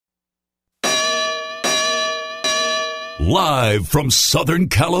Live from Southern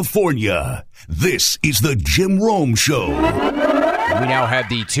California, this is the Jim Rome Show. We now have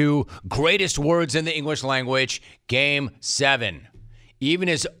the two greatest words in the English language, Game 7. Even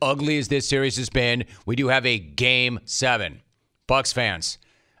as ugly as this series has been, we do have a Game 7. Bucks fans,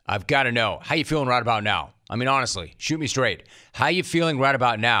 I've got to know, how you feeling right about now? I mean, honestly, shoot me straight. How you feeling right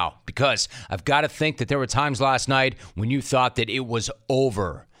about now? Because I've got to think that there were times last night when you thought that it was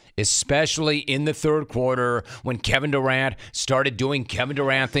over. Especially in the third quarter when Kevin Durant started doing Kevin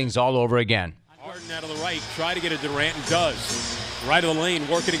Durant things all over again. Harden out of the right, try to get a Durant and does. Right of the lane,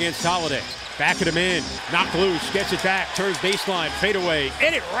 working against Holiday. Backing him in, knocked loose, gets it back, turns baseline, fade away,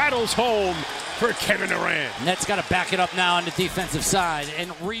 and it rattles home for Kevin Durant. Nets got to back it up now on the defensive side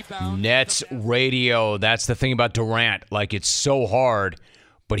and rebound. Nets radio, that's the thing about Durant. Like, it's so hard.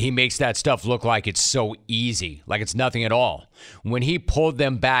 But he makes that stuff look like it's so easy, like it's nothing at all. When he pulled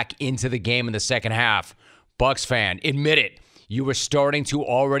them back into the game in the second half, Bucks fan, admit it, you were starting to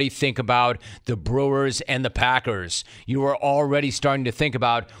already think about the Brewers and the Packers. You were already starting to think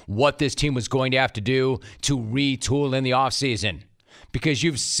about what this team was going to have to do to retool in the offseason. Because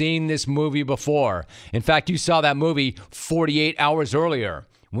you've seen this movie before. In fact, you saw that movie 48 hours earlier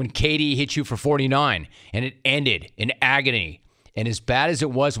when KD hit you for 49, and it ended in agony. And as bad as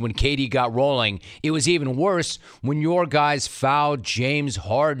it was when KD got rolling, it was even worse when your guys fouled James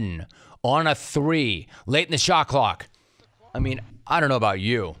Harden on a 3 late in the shot clock. I mean, I don't know about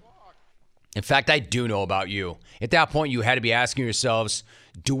you. In fact, I do know about you. At that point, you had to be asking yourselves,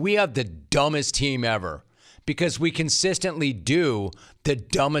 do we have the dumbest team ever? Because we consistently do the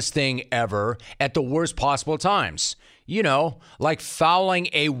dumbest thing ever at the worst possible times. You know, like fouling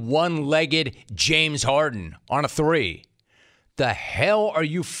a one-legged James Harden on a 3. The hell are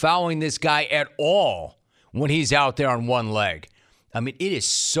you fouling this guy at all when he's out there on one leg? I mean, it is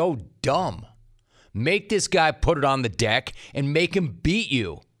so dumb. Make this guy put it on the deck and make him beat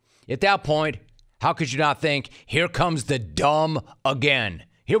you. At that point, how could you not think, here comes the dumb again?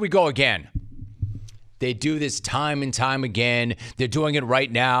 Here we go again. They do this time and time again. They're doing it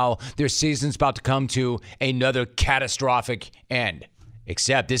right now. Their season's about to come to another catastrophic end.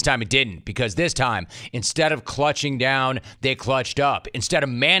 Except this time it didn't, because this time, instead of clutching down, they clutched up. Instead of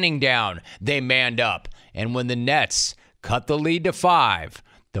manning down, they manned up. And when the Nets cut the lead to 5,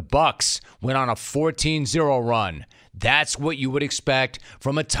 the Bucks went on a 14-0 run. That's what you would expect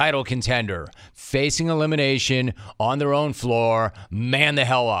from a title contender. Facing elimination on their own floor, man the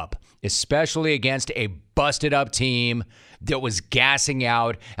hell up. Especially against a busted-up team that was gassing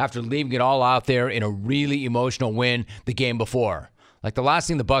out after leaving it all out there in a really emotional win the game before. Like, the last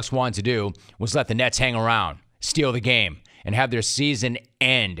thing the Bucks wanted to do was let the Nets hang around, steal the game, and have their season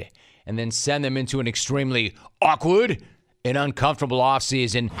end, and then send them into an extremely awkward and uncomfortable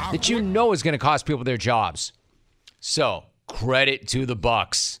offseason that you know is going to cost people their jobs. So, credit to the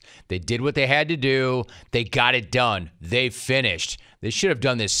Bucks. They did what they had to do. They got it done. They finished. They should have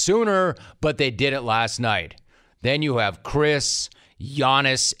done this sooner, but they did it last night. Then you have Chris,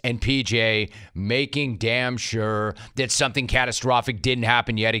 Giannis, and PJ making damn sure that something catastrophic didn't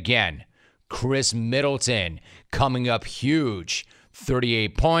happen yet again. Chris Middleton coming up huge.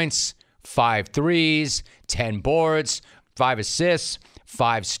 38 points, 5 threes, 10 boards, 5 assists,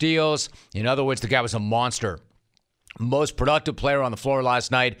 5 steals. In other words, the guy was a monster. Most productive player on the floor last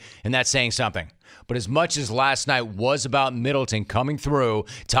night, and that's saying something. But as much as last night was about Middleton coming through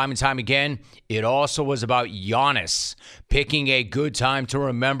time and time again, it also was about Giannis picking a good time to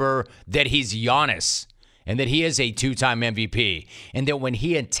remember that he's Giannis and that he is a 2-time MVP, and that when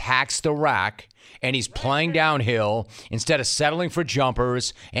he attacks the rack and he's playing downhill instead of settling for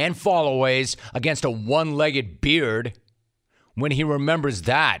jumpers and fallaways against a one-legged beard, when he remembers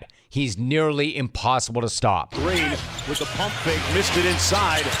that, he's nearly impossible to stop. Green with the pump fake, missed it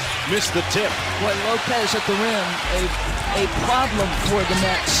inside, missed the tip. Boy, Lopez at the rim, a problem for the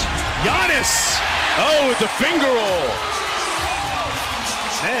Nets. Giannis! Oh, with the finger roll.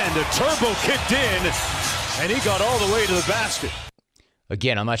 And a turbo kicked in, and he got all the way to the basket.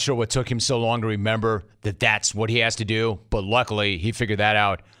 Again, I'm not sure what took him so long to remember that that's what he has to do, but luckily he figured that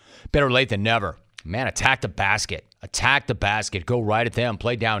out. Better late than never. Man, attack the basket. Attack the basket. Go right at them.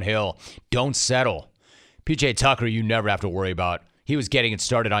 Play downhill. Don't settle. PJ Tucker, you never have to worry about. He was getting it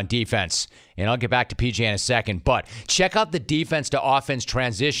started on defense. And I'll get back to PJ in a second. But check out the defense to offense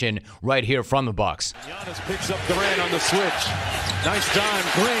transition right here from the Bucks. Giannis picks up Durant on the switch. Nice time.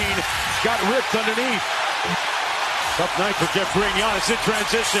 Green got ripped underneath. Tough night for Jeff Green. Giannis in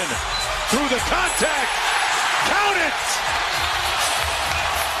transition. Through the contact. Count it!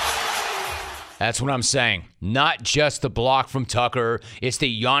 That's what I'm saying. Not just the block from Tucker. It's that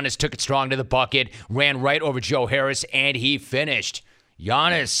Giannis took it strong to the bucket, ran right over Joe Harris, and he finished.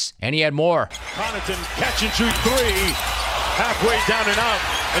 Giannis, and he had more. Connaughton catch and shoot three. Halfway down and out.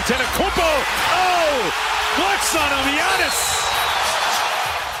 Antetokounmpo. Oh! Flex on him, Giannis!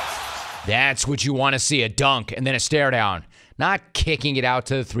 That's what you want to see, a dunk and then a stare down. Not kicking it out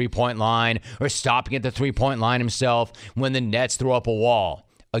to the three-point line or stopping at the three-point line himself when the Nets throw up a wall.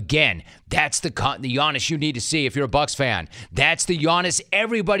 Again, that's the Giannis you need to see if you're a Bucks fan. That's the Giannis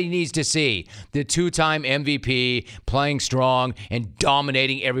everybody needs to see. The two-time MVP, playing strong and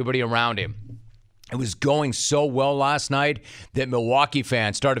dominating everybody around him. It was going so well last night that Milwaukee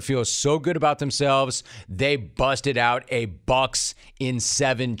fans started to feel so good about themselves, they busted out a Bucks in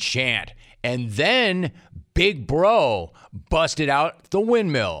 7 chant. And then Big Bro busted out the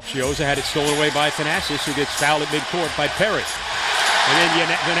windmill. Chioza had it stolen away by Thanasis, who gets fouled at midcourt by Perry. And then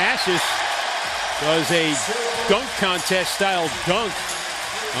Thanasis does a dunk contest-style dunk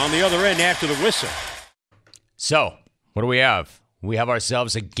on the other end after the whistle. So, what do we have? We have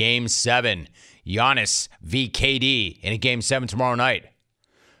ourselves a Game 7. Giannis v. KD in a Game 7 tomorrow night.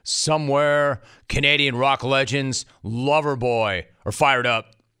 Somewhere, Canadian rock legends, Loverboy, are fired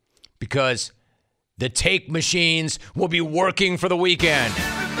up because the take machines will be working for the weekend.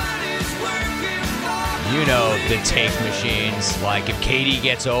 You know the take machines. Like if KD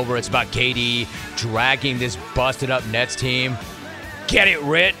gets over, it's about KD dragging this busted up Nets team. Get it,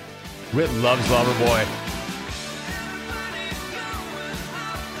 Rit. Rit loves Loverboy.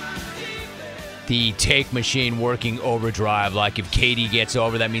 The take machine working overdrive. Like if KD gets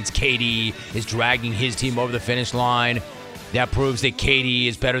over, that means KD is dragging his team over the finish line. That proves that KD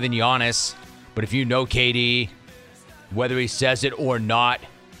is better than Giannis. But if you know KD, whether he says it or not,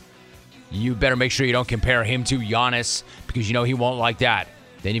 you better make sure you don't compare him to Giannis because you know he won't like that.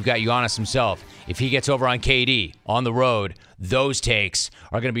 Then you've got Giannis himself. If he gets over on KD on the road, those takes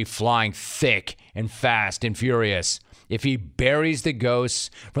are going to be flying thick and fast and furious. If he buries the ghosts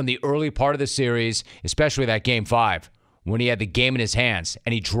from the early part of the series, especially that Game 5, when he had the game in his hands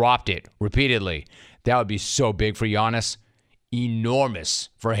and he dropped it repeatedly, that would be so big for Giannis. Enormous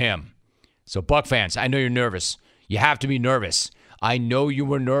for him. So, Buck fans, I know you're nervous. You have to be nervous. I know you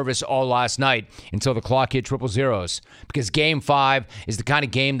were nervous all last night until the clock hit triple zeros because Game 5 is the kind of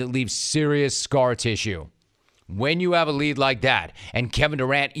game that leaves serious scar tissue. When you have a lead like that and Kevin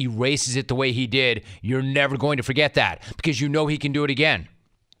Durant erases it the way he did, you're never going to forget that because you know he can do it again.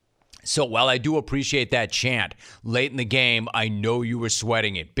 So while I do appreciate that chant late in the game, I know you were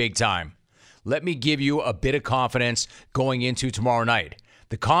sweating it big time. Let me give you a bit of confidence going into tomorrow night.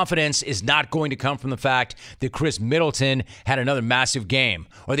 The confidence is not going to come from the fact that Chris Middleton had another massive game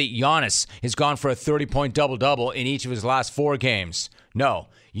or that Giannis has gone for a 30-point double-double in each of his last 4 games. No.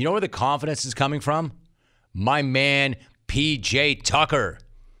 You know where the confidence is coming from? My man, P.J. Tucker.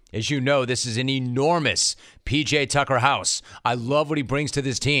 As you know, this is an enormous P.J. Tucker house. I love what he brings to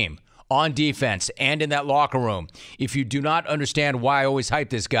this team on defense and in that locker room. If you do not understand why I always hype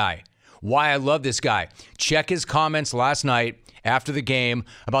this guy, why I love this guy, check his comments last night after the game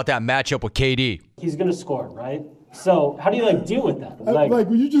about that matchup with KD. He's going to score, right? So how do you deal with that?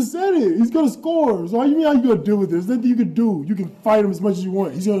 Well, you just said it. He's going to score. So how you mean how you going to deal with this? There's nothing you can do. You can fight him as much as you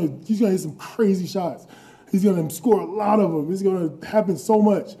want. He's going to hit some crazy shots. He's going to score a lot of them. It's going to happen so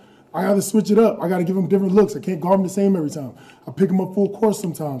much. I got to switch it up. I got to give him different looks. I can't guard him the same every time. I pick him up full court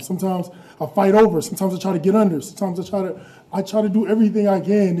sometimes. Sometimes I fight over. Sometimes I try to get under. Sometimes I try to do everything I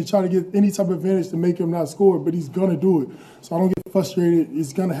can to try to get any type of advantage to make him not score, but he's going to do it. So I don't get frustrated.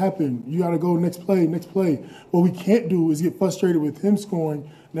 It's going to happen. You got to go next play. What we can't do is get frustrated with him scoring.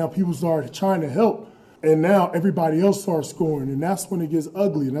 Now people start trying to help, and now everybody else starts scoring, and that's when it gets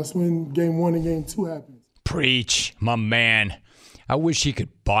ugly, and that's when Game 1 and Game 2 happen. Preach, my man. I wish he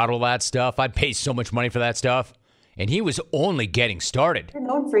could bottle that stuff. I'd pay so much money for that stuff. And he was only getting started. You're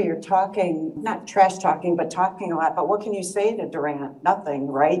known for your talking, not trash talking, but talking a lot. But what can you say to Durant? Nothing,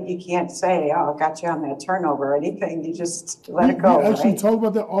 right? You can't say, oh, I got you on that turnover or anything. You just let it go, We actually right? talk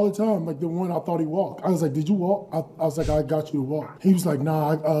about that all the time. Like the one I thought he walked. I was like, did you walk? I was like, I got you to walk. He was like,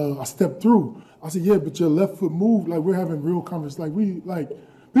 nah, I stepped through. I said, yeah, but your left foot moved. Like we're having real conversations.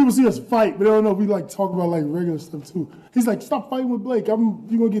 People see us fight, but they don't know we talk about regular stuff too. He's like, stop fighting with Blake. You're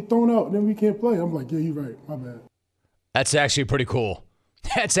gonna get thrown out, and then we can't play. I'm like, yeah, you're right. My bad. That's actually pretty cool.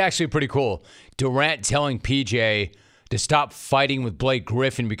 Durant telling PJ to stop fighting with Blake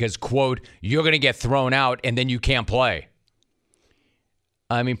Griffin because, quote, you're going to get thrown out and then you can't play.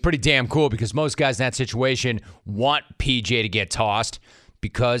 I mean, pretty damn cool because most guys in that situation want PJ to get tossed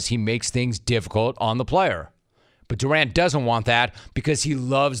because he makes things difficult on the player. But Durant doesn't want that because he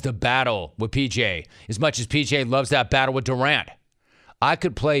loves the battle with PJ as much as PJ loves that battle with Durant. I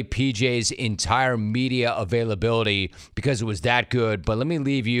could play PJ's entire media availability because it was that good, but let me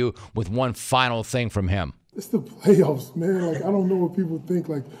leave you with one final thing from him. It's the playoffs, man. Like, I don't know what people think.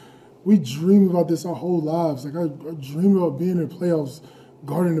 Like, we dream about this our whole lives. Like, I dream about being in the playoffs,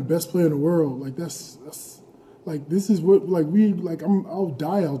 guarding the best player in the world. Like, that's like, this is what, like, I'll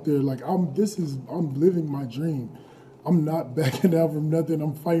die out there. Like, I'm living my dream. I'm not backing down from nothing.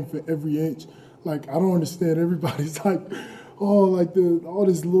 I'm fighting for every inch. Like, I don't understand. Everybody's like, oh, like all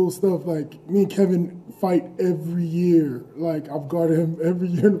this little stuff. Like, me and Kevin fight every year. Like, I've guarded him every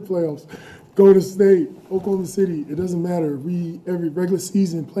year in the playoffs. Golden State, Oklahoma City, it doesn't matter. Every regular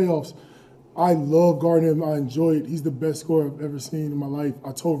season, playoffs, I love guarding him. I enjoy it. He's the best scorer I've ever seen in my life.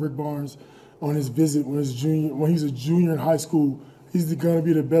 I told Rick Barnes on his visit when he was a junior in high school, he's going to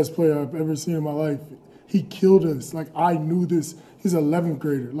be the best player I've ever seen in my life. He killed us. Like, I knew this. He's an 11th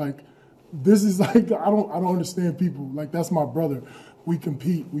grader. Like, this is like, I don't understand people. Like, that's my brother. We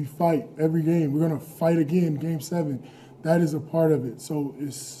compete. We fight every game. We're going to fight again, Game 7. That is a part of it. So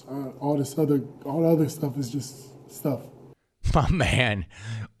it's all the other stuff is just stuff. My man,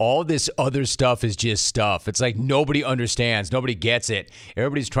 all this other stuff is just stuff. It's like nobody understands. Nobody gets it.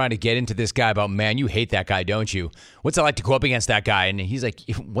 Everybody's trying to get into this guy about, man, you hate that guy, don't you? What's it like to go up against that guy? And he's like,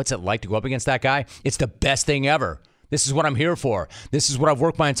 what's it like to go up against that guy? It's the best thing ever. This is what I'm here for. This is what I've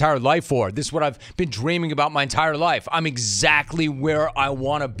worked my entire life for. This is what I've been dreaming about my entire life. I'm exactly where I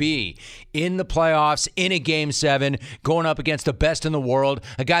want to be. In the playoffs, in a Game 7, going up against the best in the world,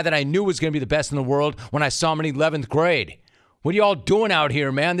 a guy that I knew was going to be the best in the world when I saw him in 11th grade. What are y'all doing out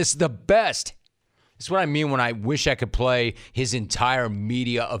here, man? This is the best. This is what I mean when I wish I could play his entire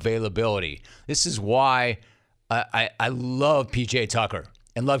media availability. This is why I love PJ Tucker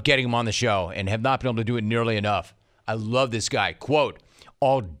and love getting him on the show and have not been able to do it nearly enough. I love this guy. Quote,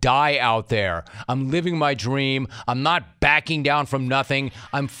 I'll die out there. I'm living my dream. I'm not backing down from nothing.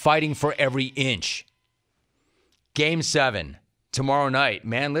 I'm fighting for every inch. Game 7, tomorrow night.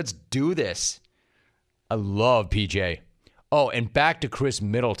 Man, let's do this. I love PJ. Oh, and back to Chris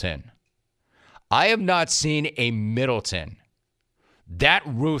Middleton. I have not seen a Middleton that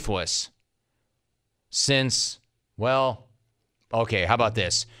ruthless since, well, okay, how about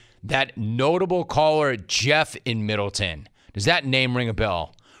this? That notable caller, Jeff in Middleton. Does that name ring a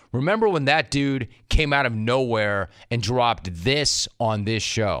bell? Remember when that dude came out of nowhere and dropped this on this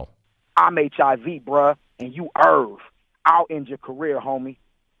show? I'm HIV, bruh, and you Irv. I'll end your career, homie.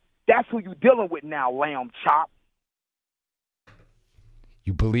 That's who you dealing with now, lamb chop.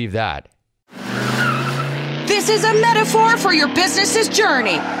 You believe that? This is a metaphor for your business's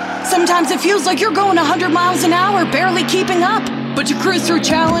journey. Sometimes it feels like you're going 100 miles an hour, barely keeping up. But to cruise through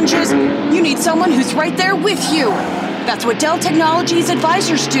challenges, you need someone who's right there with you. That's what Dell Technologies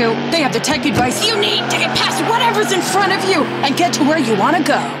advisors do. They have the tech advice you need to get past whatever's in front of you and get to where you want to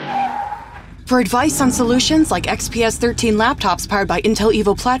go. For advice on solutions like XPS 13 laptops powered by Intel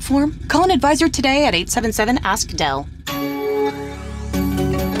Evo platform, call an advisor today at 877-ASK-DELL.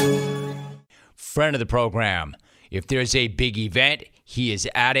 Friend of the program. If there's a big event, he is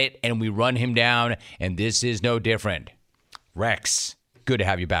at it, and we run him down, and this is no different. Rex, good to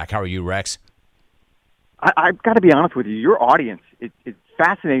have you back. How are you, Rex? I've got to be honest with you. Your audience is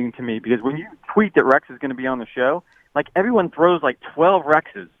fascinating to me because when you tweet that Rex is going to be on the show, like everyone throws like 12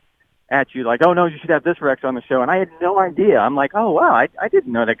 Rexes at you, like, oh, no, you should have this Rex on the show. And I had no idea. I'm like, oh, wow, I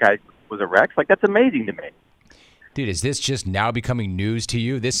didn't know that guy was a Rex. Like, that's amazing to me. Dude, is this just now becoming news to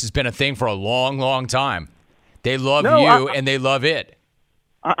you? This has been a thing for a long, long time. They love you, and they love it.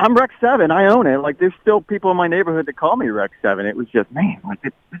 I'm Rex 7. I own it. Like, there's still people in my neighborhood that call me Rex 7. It was just, man, like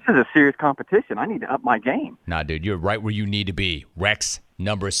this is a serious competition. I need to up my game. Nah, dude, you're right where you need to be. Rex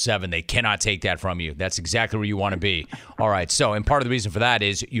number 7. They cannot take that from you. That's exactly where you want to be. All right, so, and part of the reason for that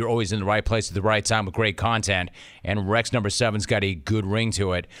is you're always in the right place at the right time with great content, and Rex number 7's got a good ring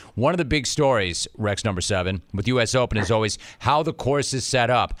to it. One of the big stories, Rex number 7, with U.S. Open is always how the course is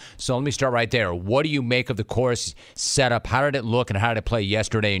set up. So let me start right there. What do you make of the course setup? How did it look, and how did it play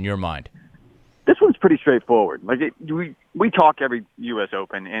yesterday in your mind? This one's pretty straightforward. Like we talk every U.S.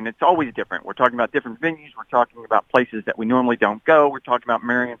 Open, and it's always different. We're talking about different venues. We're talking about places that we normally don't go. We're talking about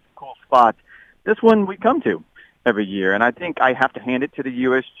marrying some cool spots. This one we come to every year, and I think I have to hand it to the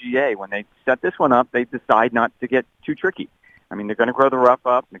USGA. When they set this one up, they decide not to get too tricky. I mean, they're going to grow the rough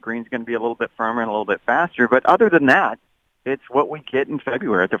up. The green's going to be a little bit firmer and a little bit faster. But other than that, it's what we get in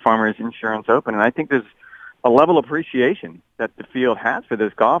February at the Farmers Insurance Open, and I think there's a level of appreciation that the field has for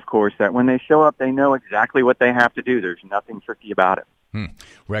this golf course that when they show up, they know exactly what they have to do. There's nothing tricky about it.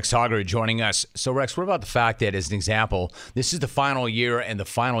 Rex Hoggard joining us. So, Rex, what about the fact that, as an example, this is the final year and the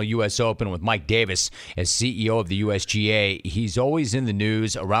final U.S. Open with Mike Davis as CEO of the USGA. He's always in the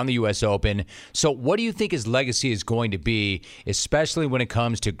news around the U.S. Open. So what do you think his legacy is going to be, especially when it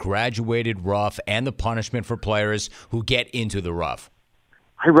comes to graduated rough and the punishment for players who get into the rough?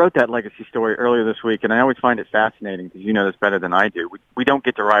 I wrote that legacy story earlier this week, and I always find it fascinating because you know this better than I do. We don't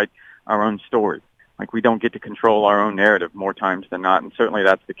get to write our own story. Like, we don't get to control our own narrative more times than not, and certainly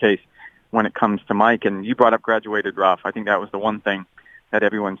that's the case when it comes to Mike. And you brought up graduated rough. I think that was the one thing that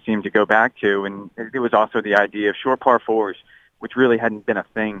everyone seemed to go back to, and it was also the idea of short par fours, which really hadn't been a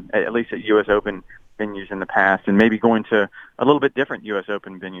thing, at least at U.S. Open venues in the past, and maybe going to a little bit different U.S.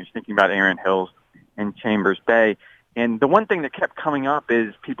 Open venues, thinking about Erin Hills and Chambers Bay. And the one thing that kept coming up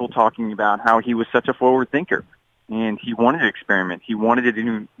is people talking about how he was such a forward thinker, and he wanted to experiment. He wanted to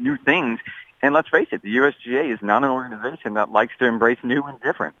do new things. And let's face it, the USGA is not an organization that likes to embrace new and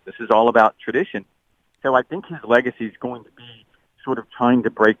different. This is all about tradition. So I think his legacy is going to be sort of trying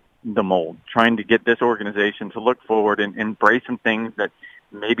to break the mold, trying to get this organization to look forward and embrace some things that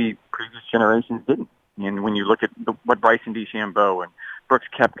maybe previous generations didn't. And when you look at what Bryson DeChambeau and Brooks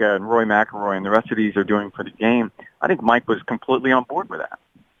Koepka and Rory McIlroy and the rest of these are doing for the game, I think Mike was completely on board with that.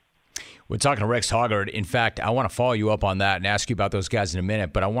 We're talking to Rex Hoggard. In fact, I want to follow you up on that and ask you about those guys in a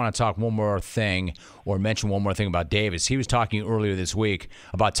minute, but I want to talk one more thing or mention one more thing about Davis. He was talking earlier this week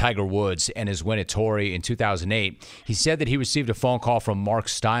about Tiger Woods and his win at Torrey in 2008. He said that he received a phone call from Mark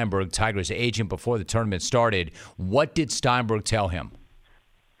Steinberg, Tiger's agent, before the tournament started. What did Steinberg tell him?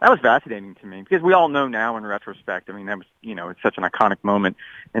 That was fascinating to me because we all know now in retrospect, I mean, that was, it's such an iconic moment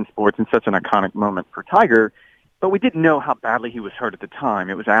in sports and such an iconic moment for Tiger. But we didn't know how badly he was hurt at the time.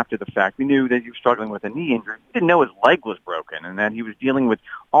 It was after the fact. We knew that he was struggling with a knee injury. We didn't know his leg was broken and that he was dealing with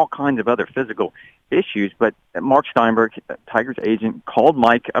all kinds of other physical issues. But Mark Steinberg, Tiger's agent, called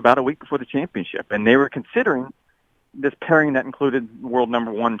Mike about a week before the championship, and they were considering this pairing that included world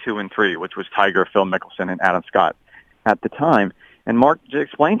number 1, 2, and 3, which was Tiger, Phil Mickelson, and Adam Scott at the time. And Mark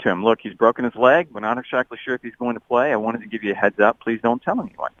explained to him, look, he's broken his leg. We're not exactly sure if he's going to play. I wanted to give you a heads up. Please don't tell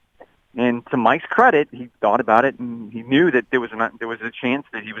anyone. And to Mike's credit, he thought about it, and he knew that there was a chance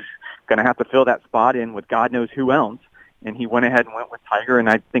that he was going to have to fill that spot in with God knows who else. And he went ahead and went with Tiger, and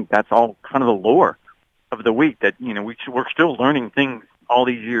I think that's all kind of the lore of the week, that we're still learning things all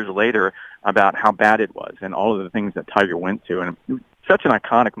these years later about how bad it was and all of the things that Tiger went to. And it was such an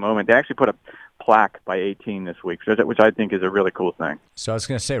iconic moment. They actually put a plaque by 18 this week, which I think is a really cool thing. So I was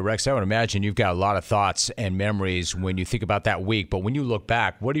going to say, Rex, I would imagine you've got a lot of thoughts and memories when you think about that week, but when you look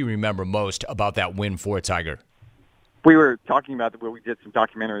back, what do you remember most about that win for Tiger? We were talking about where we did some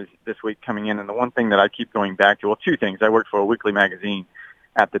documentaries this week coming in, and the one thing that I keep going back to, well, two things. I worked for a weekly magazine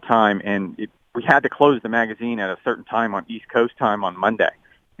at the time, and we had to close the magazine at a certain time on East Coast time on Monday.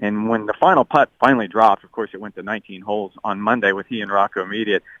 And when the final putt finally dropped, of course, it went to 19 holes on Monday with he and Rocco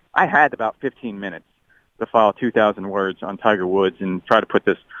Mediate. I had about 15 minutes to file 2,000 words on Tiger Woods and try to put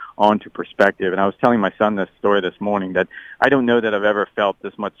this onto perspective. And I was telling my son this story this morning that I don't know that I've ever felt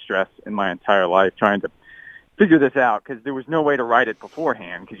this much stress in my entire life trying to figure this out, because there was no way to write it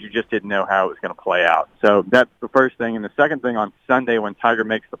beforehand because you just didn't know how it was going to play out. So that's the first thing. And the second thing, on Sunday when Tiger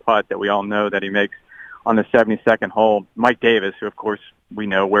makes the putt that we all know that he makes on the 72nd hole, Mike Davis, who of course we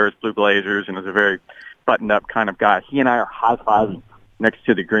know wears blue blazers and is a very buttoned-up kind of guy, he and I are high-fiving next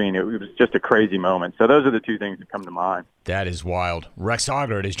to the green. It was just a crazy moment. So those are the two things that come to mind. That is wild. Rex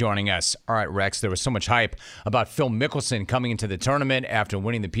Hoggard is joining us. All right, Rex, there was so much hype about Phil Mickelson coming into the tournament after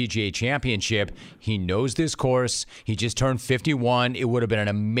winning the PGA Championship. He knows this course. He just turned 51. It would have been an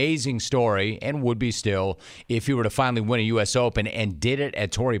amazing story, and would be still, if he were to finally win a U.S. Open, and did it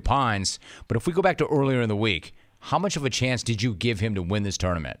at Torrey Pines. But if we go back to earlier in the week, how much of a chance did you give him to win this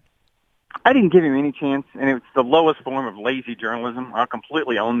tournament? I didn't give him any chance, and it's the lowest form of lazy journalism. I'll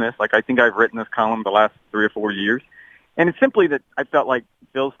completely own this. Like, I think I've written this column the last 3 or 4 years. And it's simply that I felt like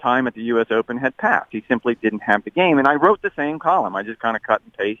Phil's time at the U.S. Open had passed. He simply didn't have the game. And I wrote the same column. I just kind of cut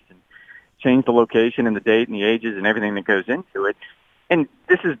and paste and changed the location and the date and the ages and everything that goes into it. And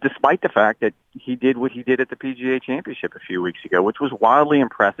this is despite the fact that he did what he did at the PGA Championship a few weeks ago, which was wildly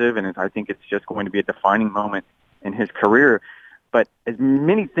impressive, and I think it's just going to be a defining moment in his career. But as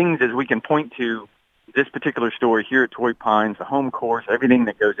many things as we can point to this particular story here at Torrey Pines, the home course, everything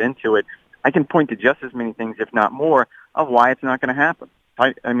that goes into it, I can point to just as many things, if not more, of why it's not going to happen.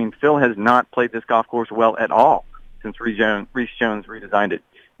 I mean, Phil has not played this golf course well at all since Reece Jones redesigned it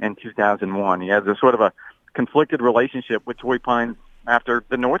in 2001. He has a sort of a conflicted relationship with Torrey Pines after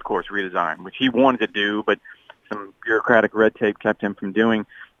the North Course redesign, which he wanted to do, but some bureaucratic red tape kept him from doing.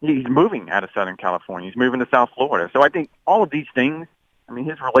 He's moving out of Southern California. He's moving to South Florida. So I think all of these things I mean,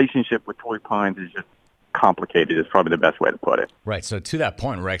 his relationship with Torrey Pines is just complicated is probably the best way to put it. Right. So to that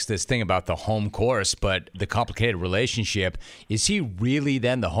point, Rex, this thing about the home course, but the complicated relationship, is he really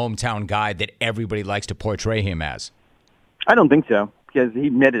then the hometown guy that everybody likes to portray him as? I don't think so, because he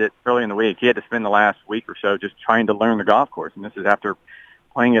admitted it early in the week. He had to spend the last week or so just trying to learn the golf course, and this is after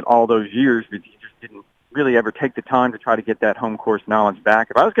playing it all those years, but he just didn't really ever take the time to try to get that home course knowledge back.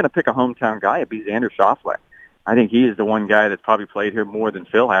 If I was going to pick a hometown guy, it'd be Xander Schauffele. I think he is the one guy that's probably played here more than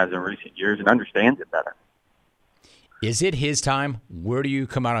Phil has in recent years and understands it better. Is it his time? Where do you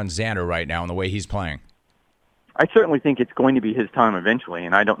come out on Xander right now and the way he's playing? I certainly think it's going to be his time eventually,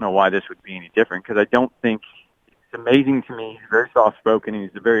 and I don't know why this would be any different, because I don't think it's amazing to me. He's very soft-spoken, and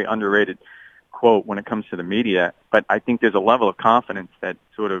he's a very underrated quote when it comes to the media, but I think there's a level of confidence that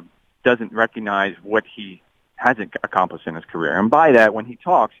sort of doesn't recognize what he hasn't accomplished in his career. And by that, when he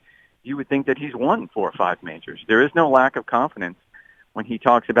talks, you would think that he's won 4 or 5 majors. There is no lack of confidence when he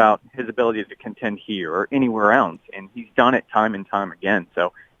talks about his ability to contend here or anywhere else, and he's done it time and time again.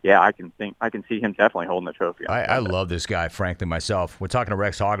 So, yeah, I can see him definitely holding the trophy. I love this guy, frankly, myself. We're talking to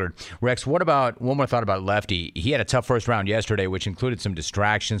Rex Hoggard. Rex, what about one more thought about Lefty? He had a tough first round yesterday, which included some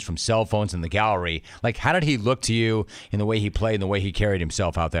distractions from cell phones in the gallery. Like, how did he look to you in the way he played and the way he carried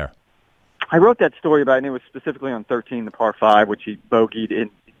himself out there? I wrote that story about it, and it was specifically on 13, the par 5, which he bogeyed in.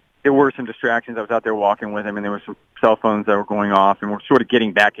 There were some distractions. I was out there walking with him, and there were some cell phones that were going off, and we're sort of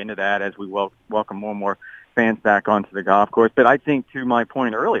getting back into that as we welcome more and more fans back onto the golf course. But I think, to my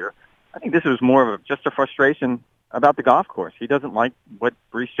point earlier, I think this was more of just a frustration about the golf course. He doesn't like what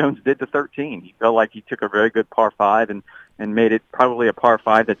Breece Jones did to 13. He felt like he took a very good par 5 and made it probably a par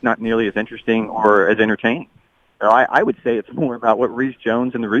 5 that's not nearly as interesting or as entertaining. So I would say it's more about what Breece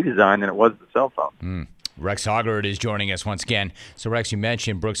Jones and the redesign than it was the cell phone. Rex Hoggard is joining us once again. So, Rex, you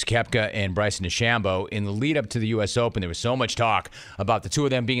mentioned Brooks Koepka and Bryson DeChambeau. In the lead-up to the U.S. Open, there was so much talk about the two of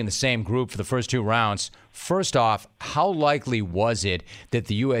them being in the same group for the first 2 rounds. First off, how likely was it that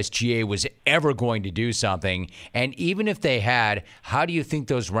the USGA was ever going to do something? And even if they had, how do you think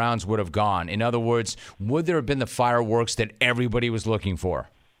those rounds would have gone? In other words, would there have been the fireworks that everybody was looking for?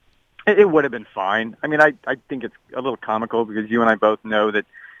 It would have been fine. I mean, I think it's a little comical because you and I both know that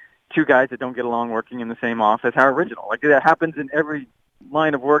 2 guys that don't get along working in the same office are original. Like, that happens in every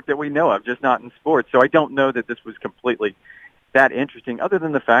line of work that we know of, just not in sports. So I don't know that this was completely that interesting, other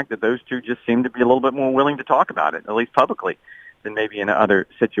than the fact that those 2 just seem to be a little bit more willing to talk about it, at least publicly, than maybe in other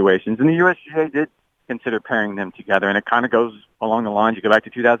situations. And the USGA did consider pairing them together, and it kind of goes along the lines, you go back to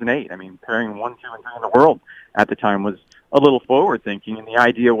 2008. I mean, pairing 1, 2, and 3 in the world at the time was a little forward-thinking, and the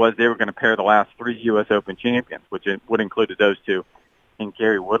idea was they were going to pair the last 3 U.S. Open champions, which would include those 2, and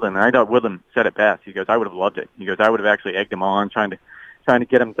Gary Woodland. And I thought Woodland said it best. He goes, I would have loved it. He goes, I would have actually egged him on, trying to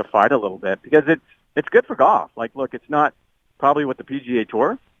get him to fight a little bit, because it's good for golf. Like, look, it's not probably what the PGA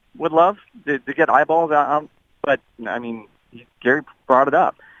Tour would love to get eyeballs out, but I mean, Gary brought it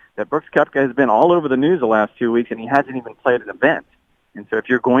up that Brooks Koepka has been all over the news the last 2 weeks, and he hasn't even played an event. And so if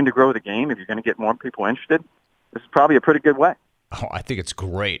you're going to grow the game, if you're going to get more people interested, this is probably a pretty good way. Oh, I think it's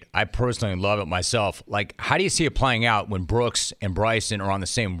great. I personally love it myself. Like, how do you see it playing out when Brooks and Bryson are on the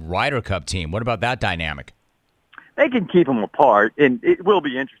same Ryder Cup team? What about that dynamic? They can keep them apart, and it will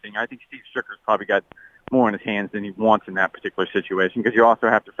be interesting. I think Steve Stricher's probably got more in his hands than he wants in that particular situation, because you also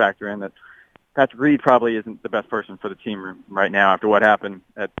have to factor in that Patrick Reed probably isn't the best person for the team right now after what happened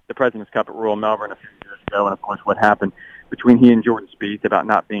at the President's Cup at Royal Melbourne a few years ago, and, of course, what happened between he and Jordan Spieth about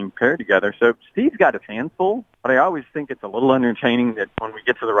not being paired together. So Steve's got his hands full, but I always think it's a little entertaining that when we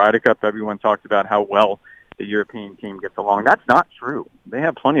get to the Ryder Cup, everyone talks about how well the European team gets along. That's not true. They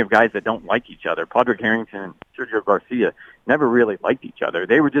have plenty of guys that don't like each other. Padraig Harrington and Sergio Garcia never really liked each other.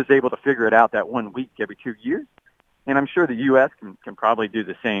 They were just able to figure it out that 1 week every 2 years. And I'm sure the U.S. can probably do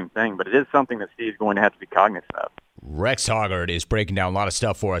the same thing, but it is something that Steve's going to have to be cognizant of. Rex Hoggard is breaking down a lot of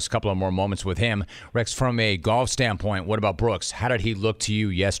stuff for us. A couple of more moments with him. Rex, from a golf standpoint, what about Brooks? How did he look to you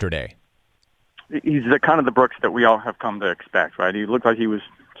yesterday? He's the kind of the Brooks that we all have come to expect, right? He looked like he was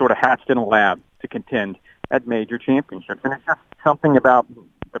sort of hatched in a lab to contend at major championships. And it's just something about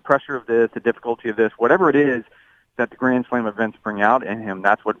the pressure of this, the difficulty of this, whatever it is that the Grand Slam events bring out in him.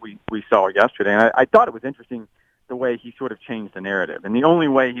 That's what we saw yesterday. And I thought it was interesting the way he sort of changed the narrative. And the only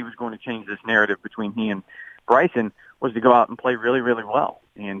way he was going to change this narrative between he and Bryson was to go out and play really, really well.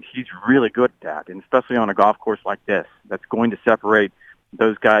 And he's really good at that, and especially on a golf course like this, that's going to separate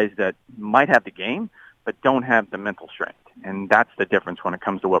those guys that might have the game but don't have the mental strength. And that's the difference when it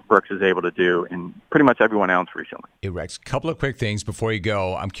comes to what Brooks is able to do and pretty much everyone else recently. Hey, Rex, a couple of quick things before you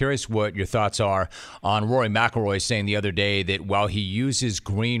go. I'm curious what your thoughts are on Rory McIlroy saying the other day that while he uses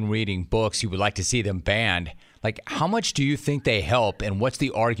green reading books, he would like to see them banned. Like, how much do you think they help, and what's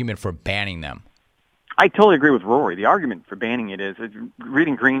the argument for banning them? I totally agree with Rory. The argument for banning it is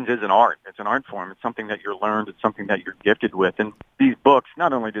reading greens is an art. It's an art form. It's something that you're learned. It's something that you're gifted with. And these books,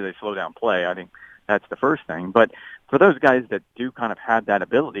 not only do they slow down play, I think that's the first thing, but for those guys that do kind of have that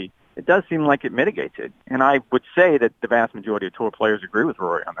ability, it does seem like it mitigates it. And I would say that the vast majority of tour players agree with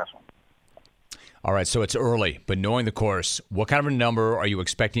Rory on this one. All right, so it's early, but knowing the course, what kind of a number are you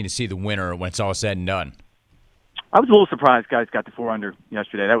expecting to see the winner when it's all said and done? I was a little surprised guys got to 4 under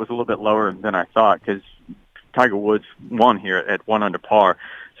yesterday. That was a little bit lower than I thought because Tiger Woods won here at 1 under par.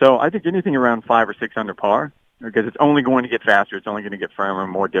 So I think anything around 5 or 6 under par, because it's only going to get faster. It's only going to get firmer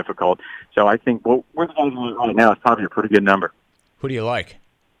and more difficult. So I think where the guys are right now is probably a pretty good number. Who do you like?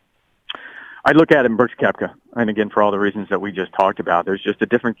 I look at him, Brooks Koepka. And again, for all the reasons that we just talked about, there's just a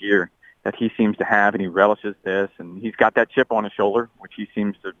different gear that he seems to have, and he relishes this. And he's got that chip on his shoulder, which he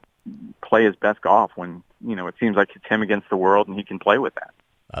seems to play his best golf when, it seems like it's him against the world, and he can play with that.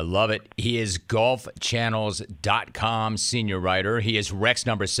 I love it. He is golfchannels.com senior writer. He is Rex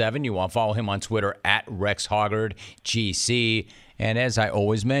number 7. You want to follow him on Twitter at Rex Hoggard GC. And as I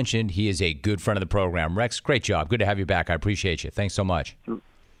always mentioned, he is a good friend of the program. Rex, great job. Good to have you back. I appreciate you. Thanks so much.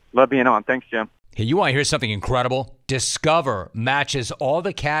 Love being on. Thanks, Jim. Hey, you want to hear something incredible? Discover matches all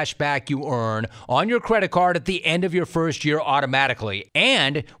the cash back you earn on your credit card at the end of your first year automatically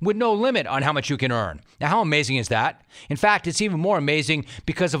and with no limit on how much you can earn. Now, how amazing is that? In fact, it's even more amazing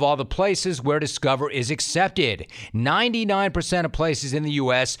because of all the places where Discover is accepted. 99% of places in the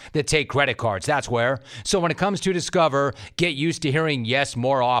U.S. that take credit cards, that's where. So when it comes to Discover, get used to hearing yes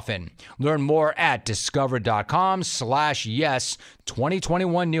more often. Learn more at discover.com/yes.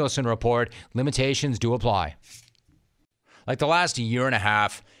 2021 Nielsen Report. Limitations do apply. Like the last year and a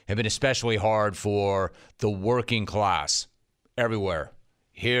half have been especially hard for the working class everywhere,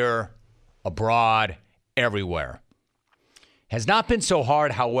 here, abroad, everywhere. Has not been so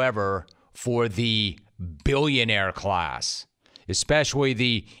hard, however, for the billionaire class, especially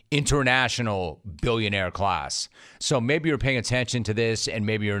the international billionaire class. So maybe you're paying attention to this and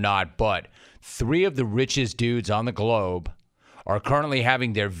maybe you're not, but 3 of the richest dudes on the globe are currently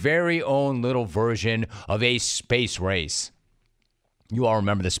having their very own little version of a space race. You all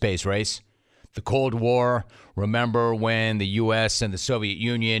remember the space race? The Cold War. Remember when the U.S. and the Soviet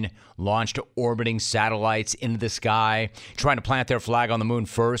Union launched orbiting satellites into the sky, trying to plant their flag on the moon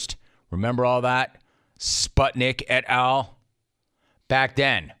first? Remember all that? Sputnik et al. Back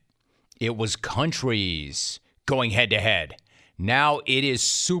then, it was countries going head-to-head. Now it is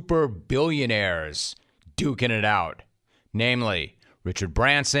super billionaires duking it out. Namely, Richard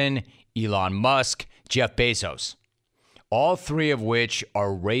Branson, Elon Musk, Jeff Bezos. All 3 of which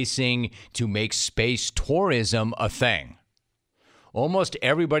are racing to make space tourism a thing. Almost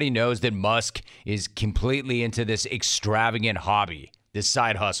everybody knows that Musk is completely into this extravagant hobby, this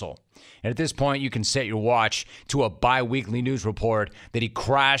side hustle. And at this point, you can set your watch to a bi-weekly news report that he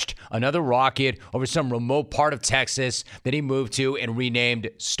crashed another rocket over some remote part of Texas that he moved to and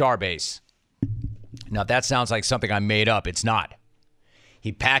renamed Starbase. Now, that sounds like something I made up. It's not.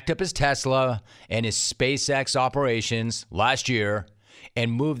 He packed up his Tesla and his SpaceX operations last year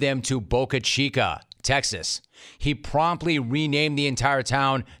and moved them to Boca Chica, Texas. He promptly renamed the entire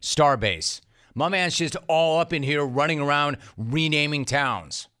town Starbase. My man's just all up in here running around renaming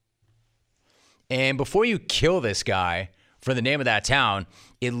towns. And before you kill this guy for the name of that town,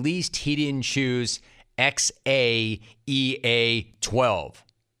 at least he didn't choose XAEA12.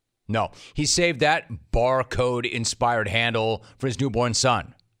 No, he saved that barcode-inspired handle for his newborn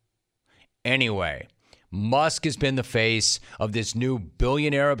son. Anyway, Musk has been the face of this new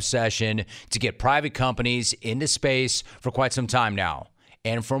billionaire obsession to get private companies into space for quite some time now.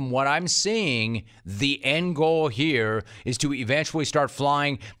 And from what I'm seeing, the end goal here is to eventually start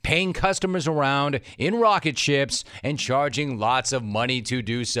flying paying customers around in rocket ships and charging lots of money to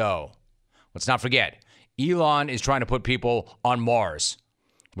do so. Let's not forget, Elon is trying to put people on Mars,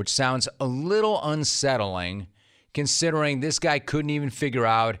 which sounds a little unsettling considering this guy couldn't even figure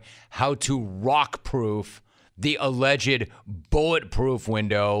out how to rock-proof the alleged bulletproof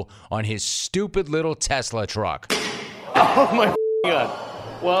window on his stupid little Tesla truck. Oh my God.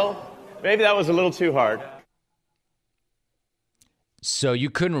 Well, maybe that was a little too hard. So you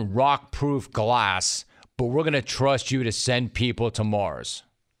couldn't rock-proof glass, but we're going to trust you to send people to Mars.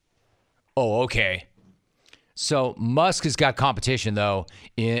 Oh, okay. So Musk has got competition, though,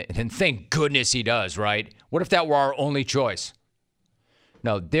 and thank goodness he does, right? What if that were our only choice?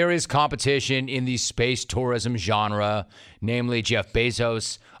 No, there is competition in the space tourism genre, namely Jeff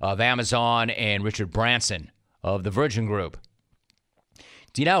Bezos of Amazon and Richard Branson of the Virgin Group.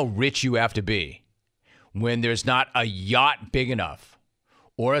 Do you know how rich you have to be? when there's not a yacht big enough,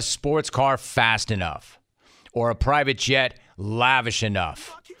 or a sports car fast enough, or a private jet lavish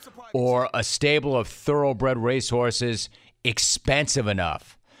enough, or a stable of thoroughbred racehorses expensive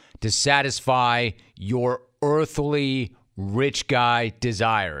enough to satisfy your earthly rich guy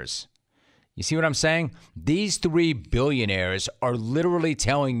desires. You see what I'm saying? These three billionaires are literally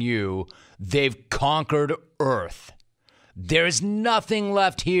telling you they've conquered Earth. There's nothing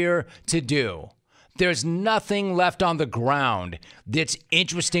left here to do. There's nothing left on the ground that's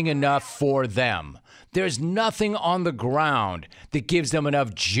interesting enough for them. There's nothing on the ground that gives them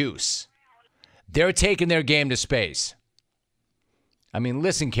enough juice. They're taking their game to space. I mean,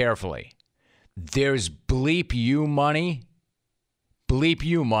 listen carefully. There's bleep you money,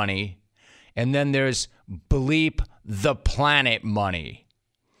 and then there's bleep the planet money.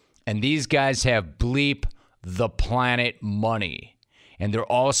 And these guys have bleep the planet money. And they're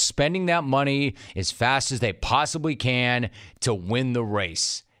all spending that money as fast as they possibly can to win the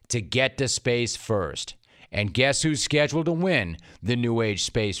race, to get to space first. And guess who's scheduled to win the New Age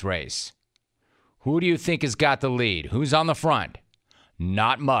space race? Who do you think has got the lead? Who's on the front?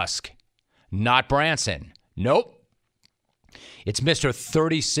 Not Musk. Not Branson. Nope. It's Mr.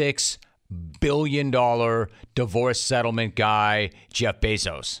 $36 billion divorce settlement guy, Jeff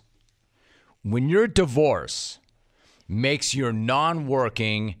Bezos. When your divorce makes your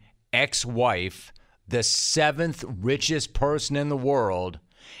non-working ex-wife the 7th richest person in the world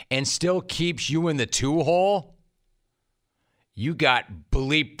and still keeps you in the two-hole, you got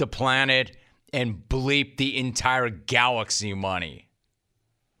bleep the planet and bleep the entire galaxy money.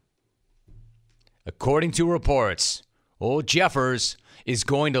 According to reports, old Jeffers is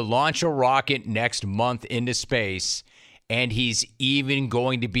going to launch a rocket next month into space, and he's even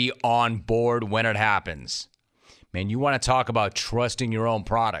going to be on board when it happens. Man, you want to talk about trusting your own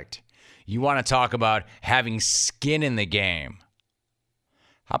product. You want to talk about having skin in the game.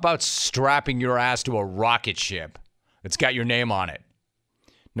 How about strapping your ass to a rocket ship that's got your name on it?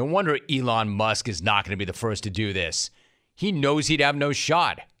 No wonder Elon Musk is not going to be the first to do this. He knows he'd have no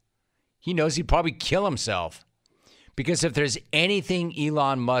shot. He knows he'd probably kill himself. Because if there's anything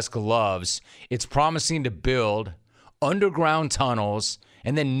Elon Musk loves, it's promising to build underground tunnels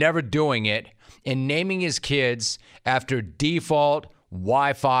and then never doing it, and naming his kids after default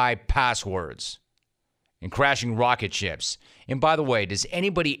Wi-Fi passwords and crashing rocket ships. And by the way, does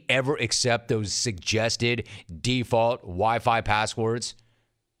anybody ever accept those suggested default Wi-Fi passwords?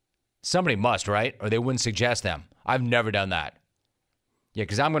 Somebody must, right? Or they wouldn't suggest them. I've never done that. Yeah,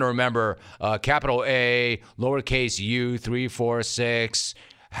 because I'm going to remember capital A, lowercase u, 346,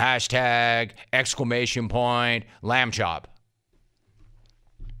 hashtag, exclamation point, lamb chop.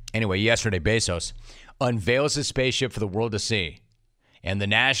 Anyway, yesterday, Bezos unveils his spaceship for the world to see. And the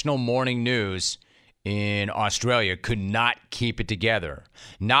national morning news in Australia could not keep it together.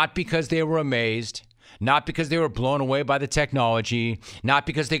 Not because they were amazed, not because they were blown away by the technology, not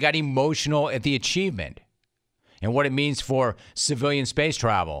because they got emotional at the achievement and what it means for civilian space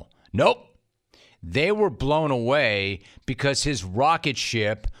travel. Nope. They were blown away because his rocket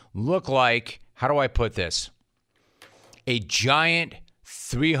ship looked like, how do I put this? A giant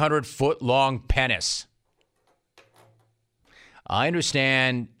 300-foot-long penis. I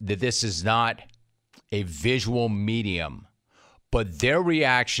understand that this is not a visual medium, but their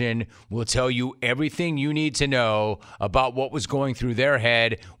reaction will tell you everything you need to know about what was going through their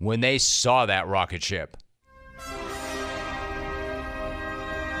head when they saw that rocket ship.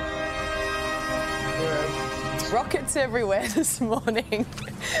 Rockets everywhere this morning.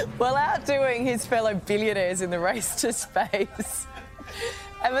 While outdoing his fellow billionaires in the race to space,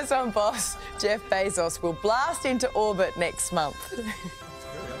 Amazon boss Jeff Bezos will blast into orbit next month.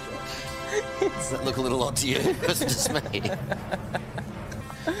 Does that look a little odd to you? It's just me.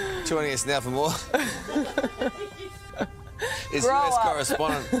 Joining us now for more is US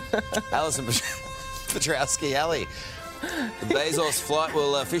correspondent Alison Petrowski. Ali, the Bezos flight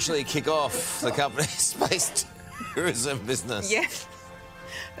will officially kick off the company's space tourism business. Yeah,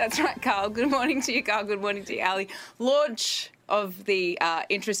 that's right, Carl. Good morning to you, Carl. Good morning to you, Ali. Launch of the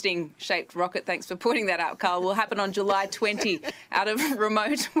interesting shaped rocket, thanks for pointing that out, Carl, will happen on July 20 out of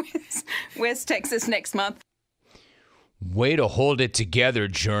remote West Texas next month. Way to hold it together,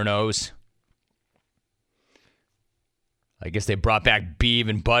 journos. I guess they brought back Beav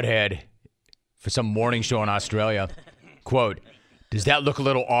and Butthead for some morning show in Australia. Quote, does that look a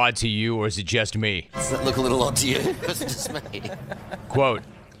little odd to you, or is it just me? Does that look a little odd to you? It's just me. Quote,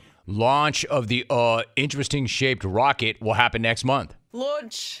 launch of the interesting shaped rocket will happen next month.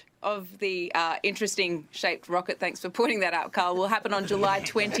 Launch of the interesting shaped rocket, thanks for pointing that out, Carl, will happen on July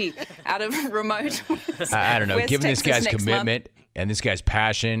 20 out of remote I don't know. West Given this Texas guy's next commitment month. and this guy's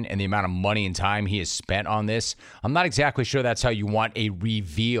passion and the amount of money and time he has spent on this, I'm not exactly sure that's how you want a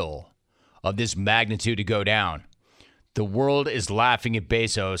reveal of this magnitude to go down. The world is laughing at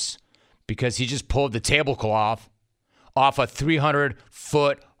Bezos because he just pulled the tablecloth off a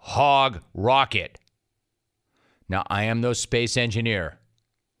 300-foot hog rocket. Now, I am no space engineer.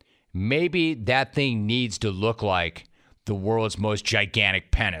 Maybe that thing needs to look like the world's most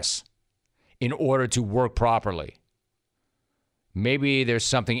gigantic penis in order to work properly. Maybe there's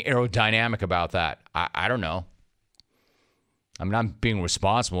something aerodynamic about that. I don't know. I mean, I'm being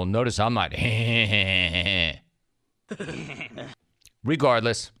responsible. Notice I'm not.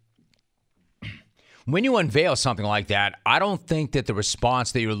 Regardless, when you unveil something like that, I don't think that the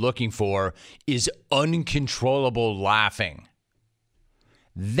response that you're looking for is uncontrollable laughing.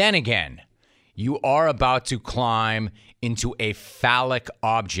 Then again, you are about to climb into a phallic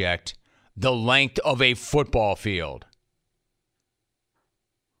object the length of a football field.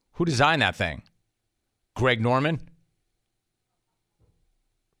 Who designed that thing? Greg Norman?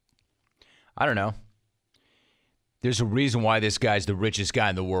 I don't know. There's a reason why this guy's the richest guy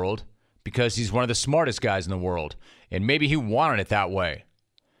in the world, because he's one of the smartest guys in the world, and maybe he wanted it that way.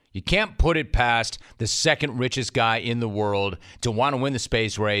 You can't put it past the second richest guy in the world to want to win the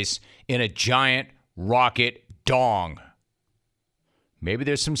space race in a giant rocket dong. Maybe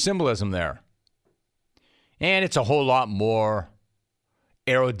there's some symbolism there. And it's a whole lot more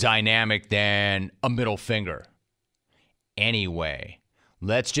aerodynamic than a middle finger. Anyway,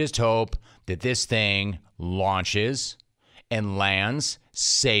 let's just hope that this thing launches and lands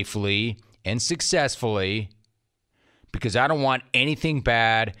safely and successfully, because I don't want anything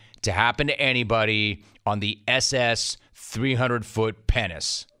bad to happen to anybody on the SS 300-foot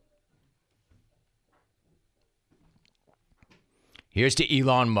penis. Here's to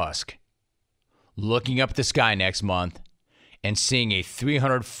Elon Musk looking up at the sky next month and seeing a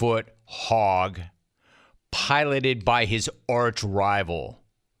 300-foot hog piloted by his arch rival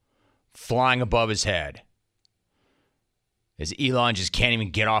flying above his head. As Elon just can't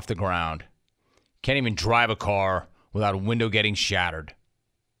even get off the ground. Can't even drive a car without a window getting shattered.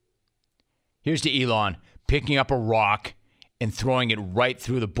 Here's to Elon picking up a rock and throwing it right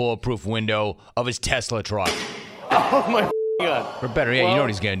through the bulletproof window of his Tesla truck. Oh, my God. Or better yet, you know what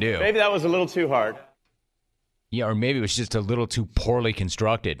he's going to do. Maybe that was a little too hard. Yeah, or maybe it was just a little too poorly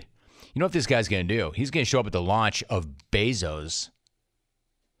constructed. You know what this guy's going to do? He's going to show up at the launch of Bezos'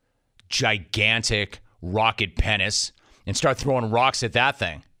 gigantic rocket penis and start throwing rocks at that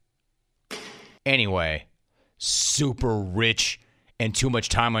thing. Anyway, super rich and too much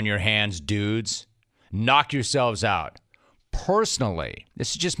time on your hands, dudes. Knock yourselves out. Personally,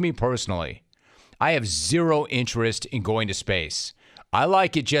 this is just me personally, I have zero interest in going to space. I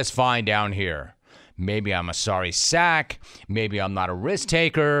like it just fine down here. Maybe I'm a sorry sack. Maybe I'm not a risk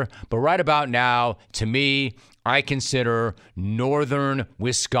taker. But right about now, to me, I consider northern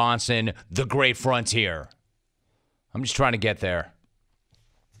Wisconsin the great frontier. I'm just trying to get there.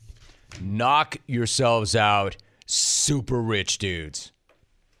 Knock yourselves out, super rich dudes.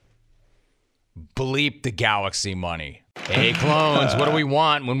 Bleep the galaxy money. Hey, clones, what do we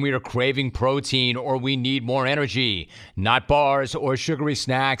want when we are craving protein or we need more energy? Not bars or sugary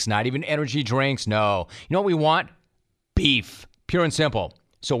snacks, not even energy drinks, no. You know what we want? Beef. Pure and simple.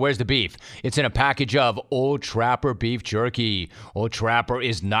 So where's the beef? It's in a package of Old Trapper beef jerky. Old Trapper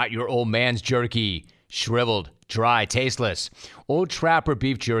is not your old man's jerky. Shriveled, dry, tasteless. Old Trapper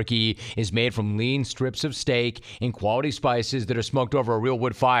beef jerky is made from lean strips of steak and quality spices that are smoked over a real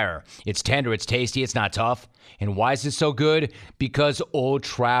wood fire. It's tender, it's tasty, it's not tough. And why is it so good? Because Old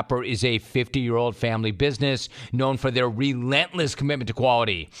Trapper is a 50-year-old family business known for their relentless commitment to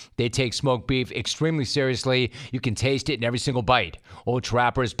quality. They take smoked beef extremely seriously. You can taste it in every single bite. Old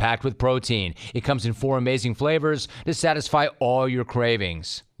Trapper is packed with protein. It comes in 4 amazing flavors to satisfy all your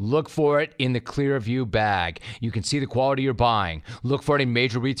cravings. Look for it in the Clearview bag. You can see the quality you're buying. Look for it in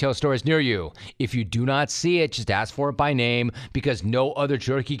major retail stores near you. If you do not see it, just ask for it by name because no other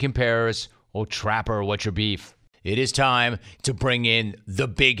jerky compares. Old Trapper, what's your beef? It is time to bring in the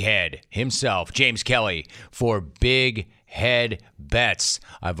big head himself, James Kelly, for Big Head Bets.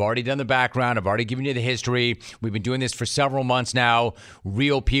 I've already done the background. I've already given you the history. We've been doing this for several months now.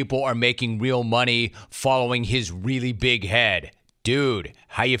 Real people are making real money following his really big head. Dude,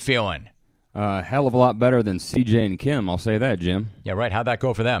 how you feeling? Hell of a lot better than CJ and Kim, I'll say that, Jim. Yeah, right. How'd that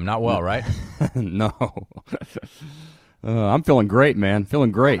go for them? Not well, right? No. I'm feeling great, man.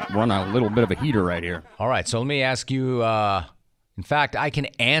 Feeling great. We're on a little bit of a heater right here. All right, so let me ask you In fact, I can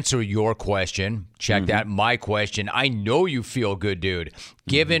answer your question. Check that, my question. I know you feel good, dude.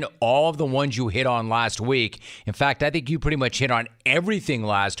 Given all of the ones you hit on last week, in fact, I think you pretty much hit on everything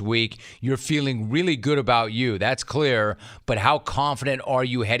last week. You're feeling really good about you. That's clear. But how confident are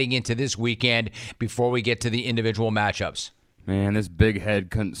you heading into this weekend before we get to the individual matchups? Man, this big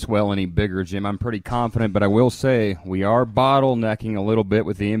head couldn't swell any bigger, Jim. I'm pretty confident, but I will say we are bottlenecking a little bit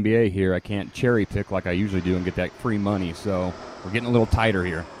with the NBA here. I can't cherry pick like I usually do and get that free money, so we're getting a little tighter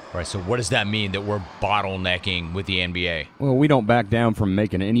here. All right, so what does that mean that we're bottlenecking with the NBA? Well, we don't back down from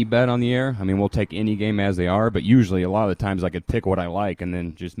making any bet on the air. I mean, we'll take any game as they are, but usually a lot of the times I could pick what I like and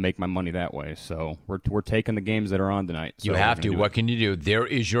then just make my money that way. So we're taking the games that are on tonight. You have to. What can you do? There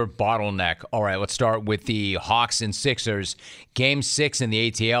is your bottleneck. All right, let's start with the Hawks and Sixers. Game 6 in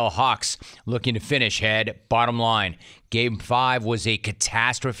the ATL. Hawks looking to finish head. Bottom line, Game 5 was a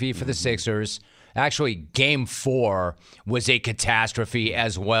catastrophe for the Sixers. Actually, Game 4 was a catastrophe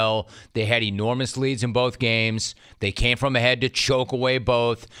as well. They had enormous leads in both games. They came from ahead to choke away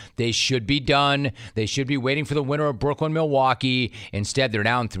both. They should be done. They should be waiting for the winner of Brooklyn-Milwaukee. Instead, they're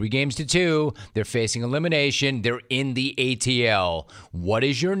down 3-2. They're facing elimination. They're in the ATL. What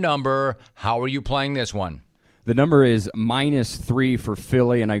is your number? How are you playing this one? The number is -3 for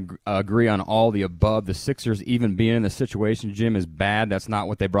Philly, and I agree on all the above. The Sixers even being in the situation, Jim, is bad. That's not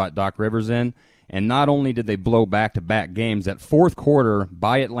what they brought Doc Rivers in. And not only did they blow back-to-back games, that fourth quarter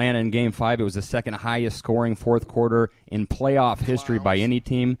by Atlanta in Game 5, it was the second highest scoring fourth quarter in playoff history by any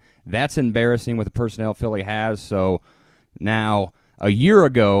team. That's embarrassing with the personnel Philly has. So now, a year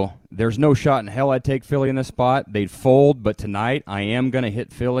ago, there's no shot in hell I'd take Philly in this spot. They'd fold, but tonight I am going to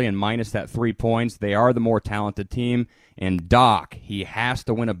hit Philly and minus that 3 points. They are the more talented team. And Doc, he has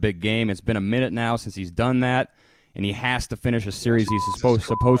to win a big game. It's been a minute now since he's done that, and he has to finish a series he's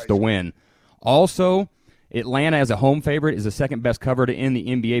supposed to win. Also, Atlanta as a home favorite is the second best covered in the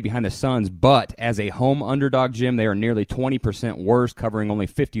NBA behind the Suns, but as a home underdog, Jim, they are nearly 20% worse, covering only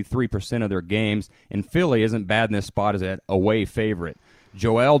 53% of their games, and Philly isn't bad in this spot as an away favorite.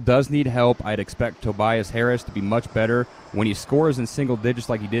 Joel does need help. I'd expect Tobias Harris to be much better. When he scores in single digits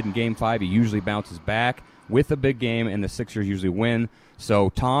like he did in Game 5, he usually bounces back with a big game, and the Sixers usually win. So,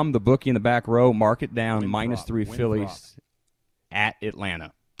 Tom, the bookie in the back row, mark it down, -3 Phillies at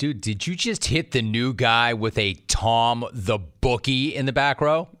Atlanta. Dude, did you just hit the new guy with a Tom the bookie in the back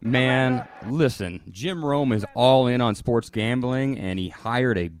row? Man, listen, Jim Rome is all in on sports gambling, and he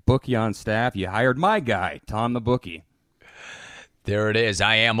hired a bookie on staff. You hired my guy, Tom the bookie. There it is.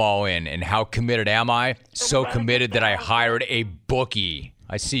 I am all in. And how committed am I? So committed that I hired a bookie.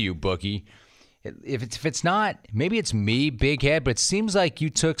 I see you, bookie. If it's not, maybe it's me, big head, but it seems like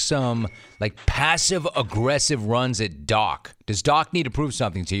you took some passive-aggressive runs at Doc. Does Doc need to prove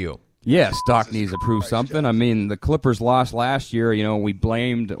something to you? Yes, Doc needs to prove something. I mean, the Clippers lost last year. You know, we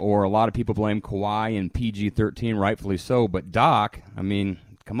blamed, or a lot of people blamed Kawhi and PG-13, rightfully so. But Doc, I mean,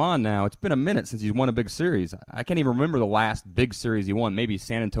 come on now. It's been a minute since he's won a big series. I can't even remember the last big series he won. Maybe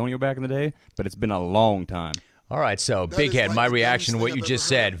San Antonio back in the day, but it's been a long time. All right, so Big Head, my reaction to what you just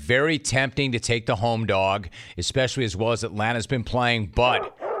said, very tempting to take the home dog, especially as well as Atlanta's been playing,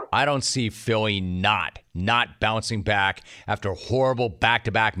 but I don't see Philly not bouncing back after horrible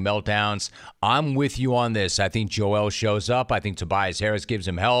back-to-back meltdowns. I'm with you on this. I think Joel shows up. I think Tobias Harris gives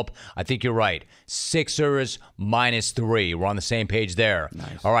him help. I think you're right. Sixers -3. We're on the same page there.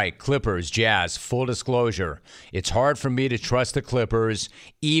 Nice. All right, Clippers, Jazz, full disclosure. It's hard for me to trust the Clippers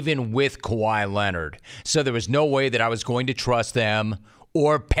even with Kawhi Leonard. So there was no way that I was going to trust them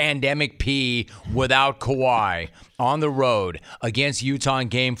or Pandemic P without Kawhi on the road against Utah in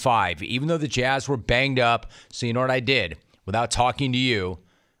Game 5. Even though the Jazz were banged up, so you know what I did? Without talking to you,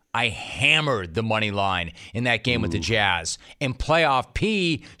 I hammered the money line in that game with the Jazz. And Playoff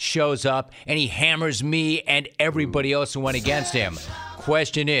P shows up, and he hammers me and everybody else who went against him.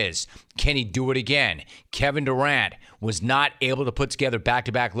 Question is, can he do it again? Kevin Durant was not able to put together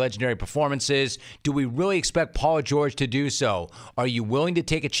back-to-back legendary performances. Do we really expect Paul George to do so? Are you willing to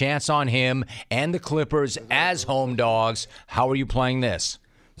take a chance on him and the Clippers as home dogs? How are you playing this?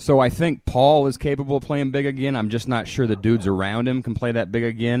 So I think Paul is capable of playing big again. I'm just not sure the dudes around him can play that big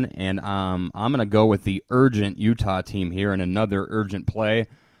again. And I'm going to go with the urgent Utah team here in another urgent play.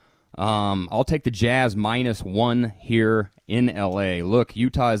 I'll take the Jazz -1 here in L.A. Look,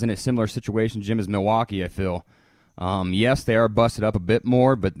 Utah is in a similar situation, Jim, as Milwaukee, I feel. Yes, they are busted up a bit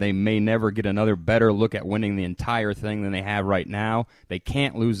more, but they may never get another better look at winning the entire thing than they have right now. They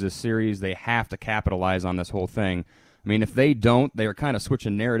can't lose this series. They have to capitalize on this whole thing. I mean, if they don't, they are kind of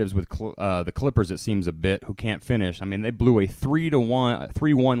switching narratives with the Clippers, it seems a bit, who can't finish. I mean, they blew a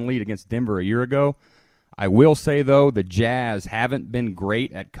 3-1 lead against Denver a year ago. I will say, though, the Jazz haven't been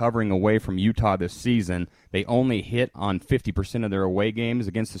great at covering away from Utah this season. They only hit on 50% of their away games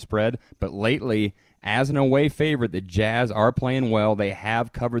against the spread. But lately, as an away favorite, the Jazz are playing well. They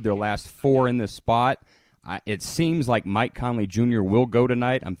have covered their last 4 in this spot. It seems like Mike Conley Jr. will go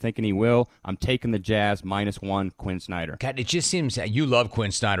tonight. I'm thinking he will. I'm taking the Jazz -1, Quinn Snyder. God, it just seems you love Quinn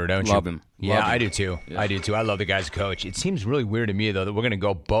Snyder, don't you? Love him. Yeah, Love him. I do too. Yeah. I do too. I love the guy's coach. It seems really weird to me, though, that we're going to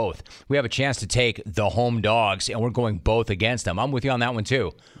go both. We have a chance to take the home dogs, and we're going both against them. I'm with you on that one, too.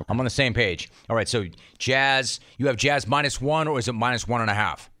 Okay. I'm on the same page. All right, so Jazz, you have Jazz -1, or is it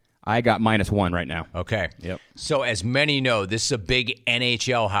 -1.5? I got -1 right now. Okay. Yep. So as many know, this is a big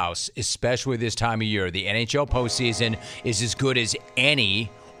NHL house, especially this time of year. The NHL postseason is as good as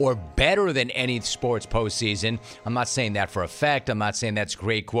any or better than any sports postseason. I'm not saying that for effect. I'm not saying that's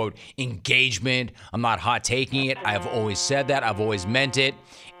great, quote, engagement. I'm not hot taking it. I've always said that. I've always meant it.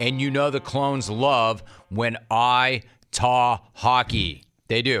 And you know the Clones love when I talk hockey.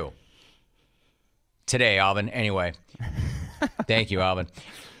 They do. Today, Alvin. Anyway. Thank you, Alvin.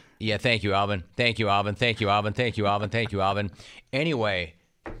 Yeah, thank you, Alvin. Thank you, Alvin. Thank you, Alvin. Thank you, Alvin. Thank you, Alvin. Anyway,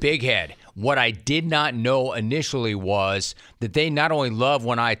 Big Head. What I did not know initially was that they not only love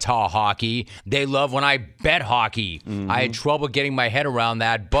when I talk hockey, they love when I bet hockey. I had trouble getting my head around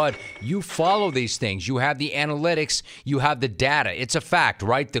that, but you follow these things. You have the analytics. You have the data. It's a fact,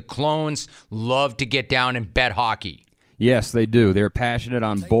 right? The Clones love to get down and bet hockey. Yes, they do. They're passionate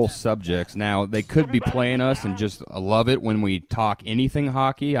on both subjects. Now, they could be playing us and just love it when we talk anything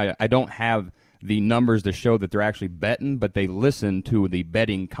hockey. I don't have the numbers to show that they're actually betting, but they listen to the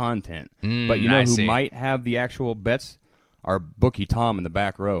betting content. But you know who might have the actual bets? Our bookie Tom in the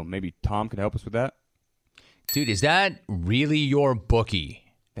back row. Maybe Tom could help us with that? Dude, is that really your bookie?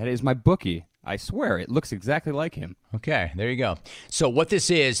 That is my bookie. I swear, it looks exactly like him. Okay, there you go. So what this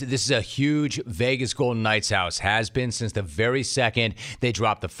is a huge Vegas Golden Knights house. Has been since the very second they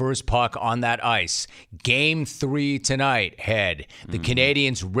dropped the first puck on that ice. Game 3 tonight, Head. The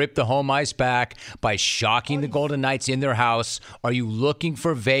Canadians ripped the home ice back by shocking the Golden Knights in their house. Are you looking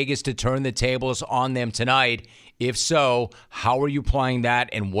for Vegas to turn the tables on them tonight? If so, how are you playing that,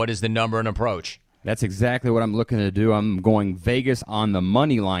 and what is the number and approach? That's exactly what I'm looking to do. I'm going Vegas on the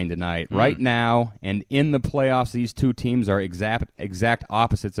money line tonight. Right now, and in the playoffs, these two teams are exact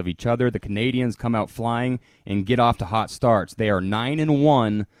opposites of each other. The Canadians come out flying and get off to hot starts. They are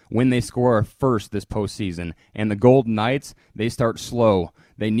 9-1 when they score first this postseason. And the Golden Knights, they start slow.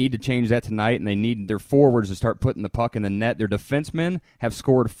 They need to change that tonight, and they need their forwards to start putting the puck in the net. Their defensemen have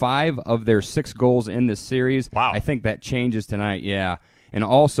scored 5 of their 6 goals in this series. Wow. I think that changes tonight, yeah. And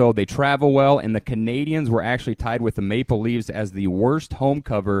also, they travel well, and the Canadians were actually tied with the Maple Leafs as the worst home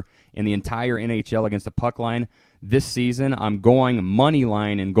cover in the entire NHL against the puck line this season. I'm going money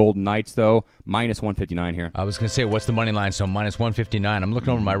line in Golden Knights, though, -159 here. I was going to say, what's the money line? So -159. I'm looking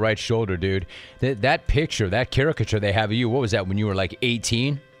over my right shoulder, dude. That picture, that caricature they have of you, what was that, when you were like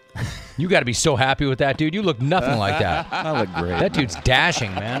 18? You got to be so happy with that, dude. You look nothing like that. I look great. That dude's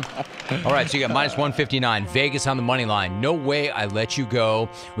dashing, man. All right, so you got -159. Vegas on the money line. No way I let you go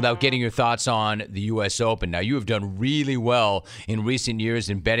without getting your thoughts on the U.S. Open. Now, you have done really well in recent years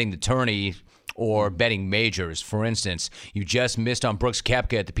in betting the tourney or betting majors. For instance, you just missed on Brooks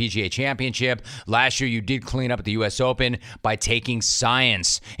Koepka at the PGA Championship. Last year, you did clean up at the U.S. Open by taking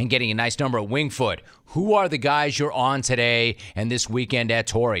science and getting a nice number at Winged Foot. Who are the guys you're on today and this weekend at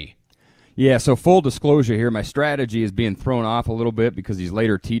Torrey? Yeah, so full disclosure here, my strategy is being thrown off a little bit because these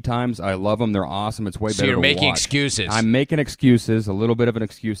later tee times, I love them. They're awesome. It's way better to watch. So you're making excuses. I'm making excuses, a little bit of an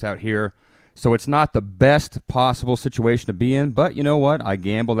excuse out here. So it's not the best possible situation to be in, but you know what? I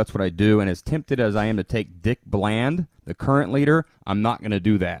gamble. That's what I do. And as tempted as I am to take Dick Bland, the current leader, I'm not going to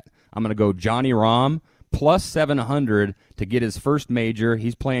do that. I'm going to go Johnny Rahm +700 to get his first major.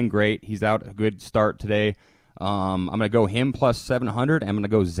 He's playing great. He's out a good start today. I'm going to go him +700. I'm going to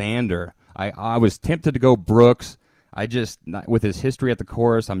go Xander. I was tempted to go Brooks. With his history at the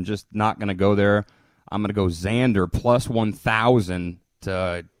course, I'm just not going to go there. I'm going to go Xander +1,000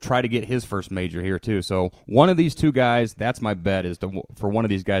 to try to get his first major here, too. So one of these two guys, that's my bet, is for one of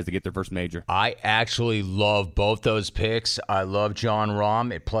these guys to get their first major. I actually love both those picks. I love John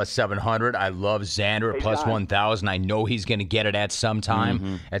Rahm at +700. I love Xander at +1,000. I know he's going to get it at some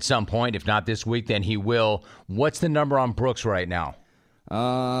time, at some point. If not this week, then he will. What's the number on Brooks right now?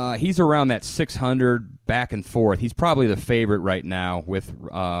 He's around that 600 back and forth. He's probably the favorite right now with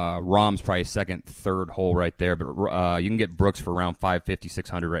Rahm's probably second, third hole right there. But you can get Brooks for around 550,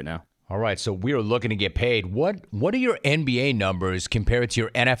 600 right now. All right, so we are looking to get paid. What are your NBA numbers compared to your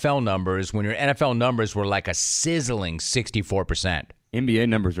NFL numbers when your NFL numbers were like a sizzling 64%? NBA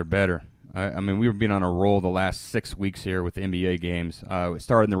numbers are better. I mean, we've been on a roll the last 6 weeks here with the NBA games. It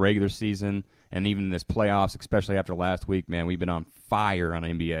started in the regular season, and even this playoffs, especially after last week, man, we've been on fire on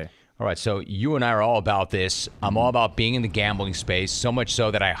NBA. All right, so you and I are all about this. I'm all about being in the gambling space, so much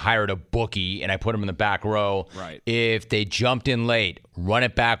so that I hired a bookie and I put him in the back row. Right. If they jumped in late, run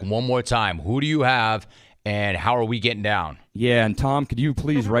it back one more time. Who do you have, and how are we getting down? Yeah, and Tom, could you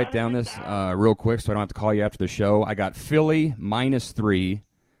please write down this real quick so I don't have to call you after the show? I got Philly -3,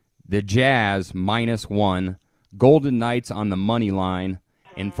 the Jazz -1, Golden Knights on the money line,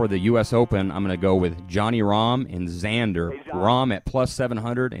 and for the U.S. Open, I'm going to go with Johnny Rahm and Xander. Rahm at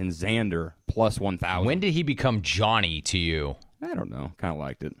 +700 and Xander +1,000. When did he become Johnny to you? I don't know. Kind of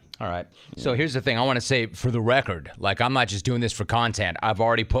liked it. All right. Yeah. So here's the thing. I want to say, for the record, like, I'm not just doing this for content. I've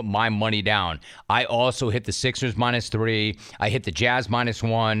already put my money down. I also hit the Sixers -3. I hit the Jazz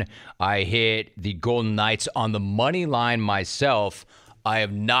 -1. I hit the Golden Knights on the money line myself. I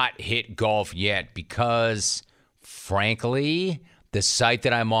have not hit golf yet because, frankly, the site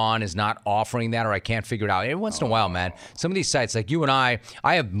that I'm on is not offering that, or I can't figure it out. Every once in a while, man, some of these sites, like you and I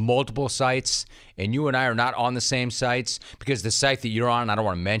have multiple sites, and you and I are not on the same sites because the site that you're on, I don't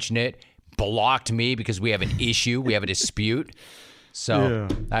want to mention it, blocked me because we have an issue. We have a dispute. So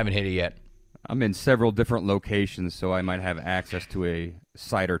I haven't hit it yet. I'm in several different locations, so I might have access to a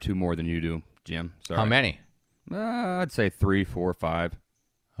site or two more than you do, Jim. Sorry. How many? I'd say 3, 4, 5.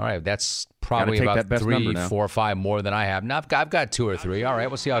 All right, that's probably about 3, 4, 5 more than I have. Now, I've got 2 or 3. All right,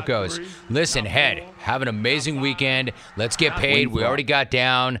 we'll see how it goes. Listen, Head, have an amazing weekend. Let's get paid. We already got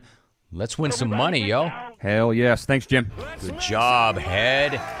down. Let's win some money, yo. Hell yes. Thanks, Jim. Good job,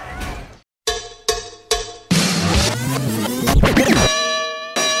 Head.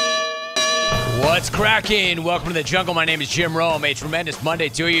 What's cracking? Welcome to the jungle. My name is Jim Rome. A tremendous Monday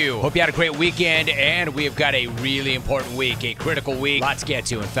to you. Hope you had a great weekend, and we have got a really important week, a critical week. Lots to get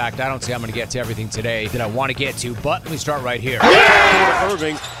to. In fact, I don't say I'm going to get to everything today that I want to get to, but let me start right here.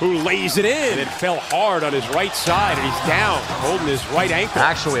 Irving, who lays it in. It fell hard on his right side, and he's down, holding his right ankle.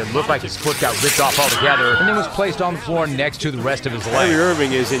 Actually, it looked like his foot got ripped off altogether, and then was placed on the floor next to the rest of his leg. Kyrie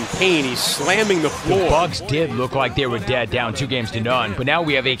Irving is in pain. He's slamming the floor. The Bucks did look like they were dead, down 2-0, but now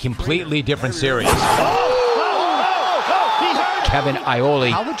we have a completely different series. Kevin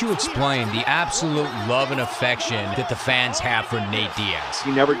Iole. How would you explain the absolute love and affection that the fans have for Nate Diaz?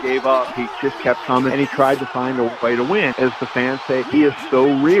 He never gave up. He just kept coming, and he tried to find a way to win. As the fans say, he is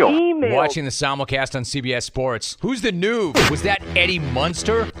so real. Watching the simulcast on CBS Sports. Who's the noob? Was that Eddie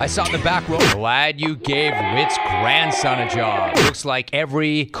Munster? I saw in the back row. Glad you gave Ritt's grandson a job. Looks like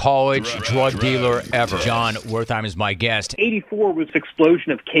every college drug dealer ever. John Wertheim is my guest. 84 was an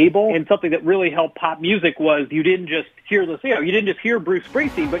explosion of cable, and something that really helped pop music was you didn't just hear the, you didn't just hear Bruce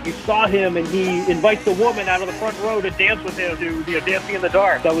Springsteen, but you saw him, and he invites the woman out of the front row to dance with him, to Dancing in the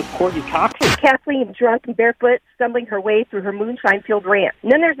Dark. That was Courtney Cox. Kathleen, drunk and barefoot, stumbling her way through her moonshine-filled rant.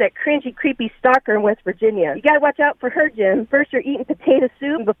 And then there's that cringy, creepy stalker in West Virginia. You gotta watch out for her, Jim. First you're eating potato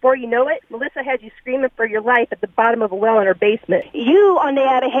soup, and before you know it, Melissa has you screaming for your life at the bottom of a well in her basement. You, on the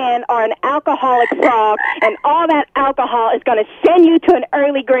other hand, are an alcoholic frog, and all that alcohol is gonna send you to an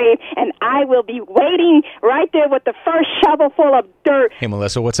early grave, and I will be waiting right there with the first shovel full of dirt. Hey,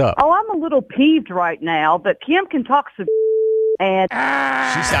 Melissa, what's up? Oh, I'm a little peeved right now, but Kim can talk some and...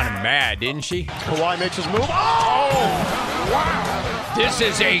 She sounded mad, didn't she? Kawhi makes his move. Oh! Wow! This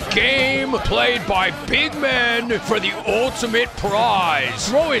is a game played by big men for the ultimate prize.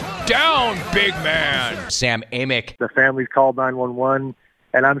 Throw it down, big man. Sam Amick. The family's called 911.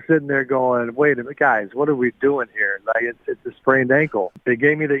 And I'm sitting there going, wait a minute, guys, what are we doing here? Like, it's a sprained ankle. They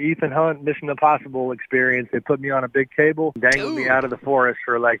gave me the Ethan Hunt Mission Impossible experience. They put me on a big cable, dangled me out of the forest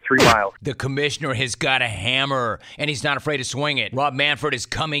for like 3 miles. The commissioner has got a hammer, and he's not afraid to swing it. Rob Manfred is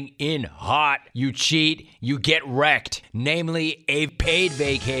coming in hot. You cheat, you get wrecked. Namely, a paid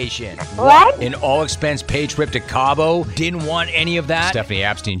vacation. What? An all-expense paid trip to Cabo. Didn't want any of that. Stephanie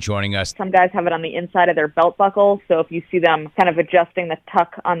Epstein joining us. Some guys have it on the inside of their belt buckle, so if you see them kind of adjusting the tuck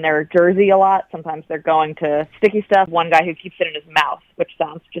on their jersey a lot, sometimes they're going to sticky stuff. One guy who keeps it in his mouth, which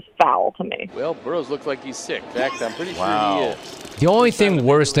sounds just foul to me. Well, Burrows looks like he's sick. In fact, I'm pretty sure he is. The only thing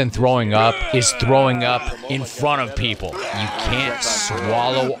worse than throwing up is throwing up in front of people. You can't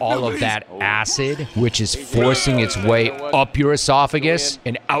swallow all of that acid, which is forcing its way up your esophagus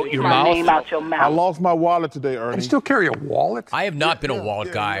and out your mouth. I lost my wallet today, Ernie. You still carry a wallet? I have not been a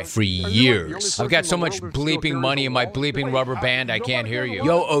wallet guy for years. I've got so much bleeping money in my bleeping rubber band, I can't hear you. you?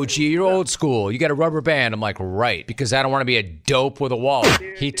 Yo, OG, you're old school. You got a rubber band. I'm like, right, because I don't want to be a dope with a wallet.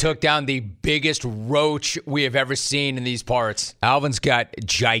 He took down the biggest roach we have ever seen in these parts. Alvin's got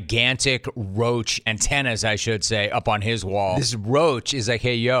gigantic roach antennas, I should say, up on his wall. This roach is like,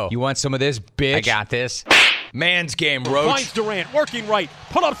 hey, yo, you want some of this, bitch? I got this. Man's game, roach. Finds Durant, working right,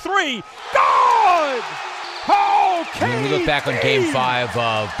 pull up three, good! Okay. When we look back on Game 5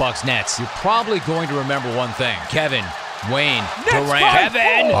 of Bucks Nets, you're probably going to remember one thing. Kevin, Wayne, Durant,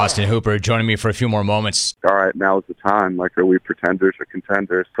 Kevin, Austin Hooper joining me for a few more moments. All right, now is the time. Like, are we pretenders or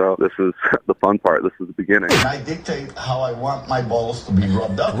contenders? So this is the fun part. This is the beginning. I dictate how I want my balls to be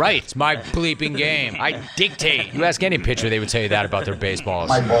rubbed up. Right, it's my bleeping game. I dictate. You ask any pitcher, they would tell you that about their baseballs.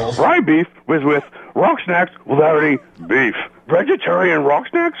 My balls. Fry beef was with rock snacks without any beef. Vegetarian rock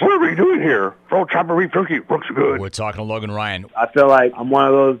snacks? What are we doing here? Throw chopper beef turkey. Looks good. We're talking to Logan Ryan. I feel like I'm one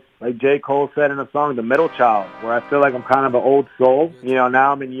of those, like J. Cole said in the song, the middle child, where I feel like I'm kind of an old soul. You know,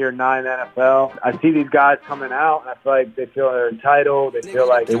 now I'm in year 9 NFL. I see these guys coming out, and I feel like they feel they're entitled. They feel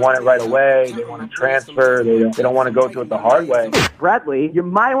like they want it right away. They want to transfer. They don't want to go through it the hard way. Bradley, you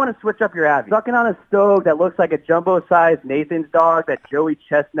might want to switch up your average. Sucking on a stove that looks like a jumbo-sized Nathan's dog that Joey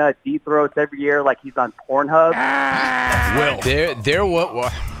Chestnut deep-throats every year like he's on Pornhub.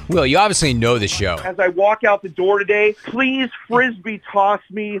 Will, you obviously know the show. As I walk out the door today, please Frisbee toss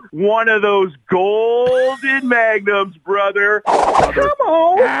me one of those golden magnums, brother. Come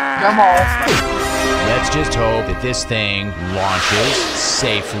on. Come on. Let's just hope that this thing launches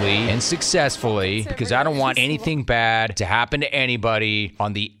safely and successfully, because I don't want anything bad to happen to anybody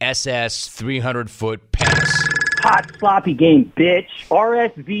on the SS 300-foot pass. Hot, sloppy game, bitch.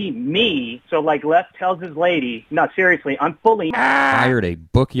 RSV me. So, like, Left tells his lady, no, seriously, I'm fully... Hired a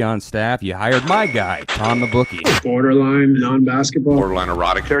bookie on staff. You hired my guy, Tom the Bookie. Borderline non-basketball. Borderline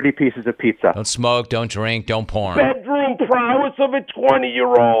erotic. 30 pieces of pizza. Don't smoke, don't drink, don't porn. Bedroom prowess of a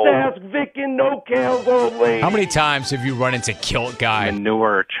 20-year-old. Ask Vic and no cans only. How many times have you run into Kilt Guy?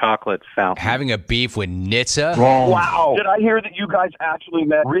 Manure chocolate fountain. Having a beef with Nitsa? Wrong. Wow. Did I hear that you guys actually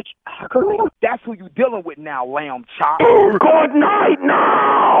met Rich Ackerman? That's who you dealing with now, lamb chop. Good night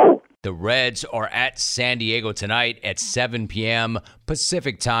now. The Reds are at San Diego tonight at 7 p.m.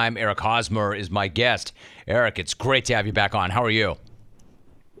 Pacific time. Eric Hosmer is my guest. Eric, it's great to have you back on. How are you?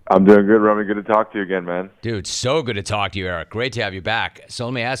 I'm doing good, Romy. Good to talk to you again, man. Dude, so good to talk to you, Eric. Great to have you back. So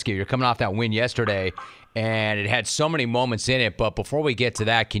let me ask you, you're coming off that win yesterday, and it had so many moments in it. But before we get to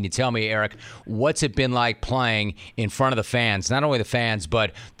that, can you tell me, Eric, what's it been like playing in front of the fans? Not only the fans,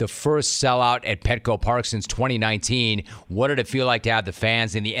 but the first sellout at Petco Park since 2019. What did it feel like to have the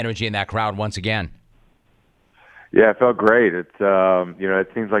fans and the energy in that crowd once again? Yeah, it felt great. It's it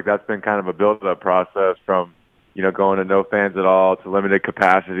seems like that's been kind of a build-up process from going to no fans at all to limited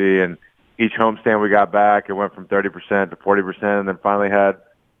capacity. And each homestand we got back, it went from 30% to 40%, and then finally had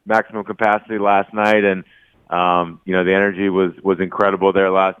maximum capacity last night. And the energy was incredible there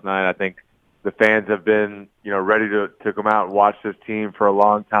last night. I think the fans have been ready to come out and watch this team for a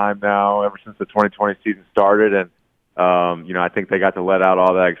long time now, ever since the 2020 season started. And I think they got to let out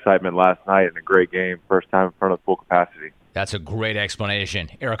all that excitement last night in a great game, first time in front of full capacity. That's a great explanation.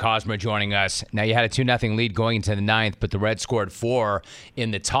 Eric Hosmer joining us. Now, you had a 2-0 lead going into the ninth, but the Reds scored 4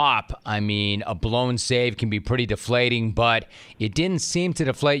 in the top. I mean, a blown save can be pretty deflating, but it didn't seem to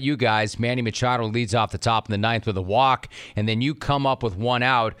deflate you guys. Manny Machado leads off the top in the ninth with a walk, and then you come up with 1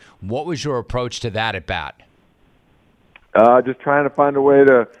 out. What was your approach to that at bat? Just trying to find a way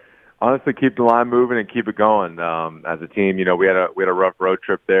to honestly keep the line moving and keep it going. As a team, we had a rough road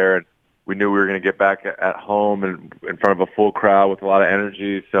trip there, and we knew we were going to get back at home and in front of a full crowd with a lot of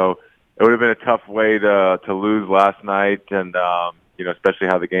energy. So it would have been a tough way to lose last night, and especially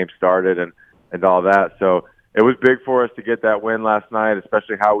how the game started and all that. So it was big for us to get that win last night,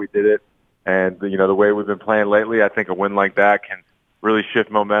 especially how we did it. And the way we've been playing lately, I think a win like that can really shift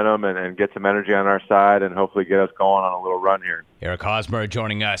momentum and get some energy on our side and hopefully get us going on a little run here. Eric Hosmer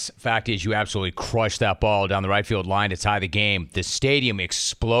joining us. Fact is, you absolutely crushed that ball down the right field line to tie the game. The stadium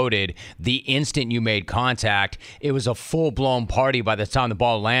exploded the instant you made contact. It was a full-blown party by the time the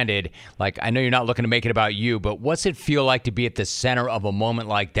ball landed. Like, I know you're not looking to make it about you, but what's it feel like to be at the center of a moment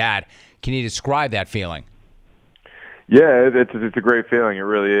like that? Can you describe that feeling? Yeah, it's a great feeling. It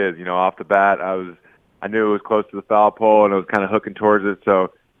really is. Off the bat, I knew it was close to the foul pole, and I was kind of hooking towards it,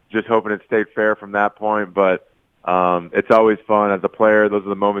 so just hoping it stayed fair from that point. But it's always fun. As a player, those are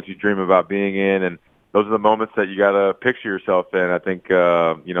the moments you dream about being in, and those are the moments that you got to picture yourself in. I think,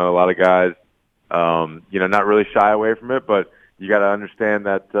 a lot of guys, not really shy away from it, but you got to understand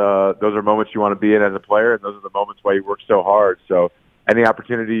that those are moments you want to be in as a player, and those are the moments why you work so hard. So any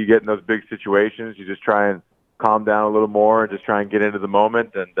opportunity you get in those big situations, you just try and calm down a little more and just try and get into the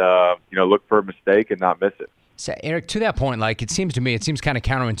moment and, look for a mistake and not miss it. So, Eric, to that point, like, it seems kind of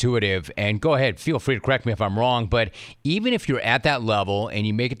counterintuitive, and go ahead, feel free to correct me if I'm wrong, but even if you're at that level and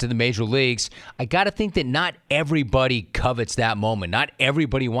you make it to the major leagues, I got to think that not everybody covets that moment. Not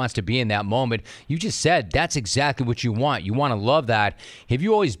everybody wants to be in that moment. You just said that's exactly what you want. You want to love that. Have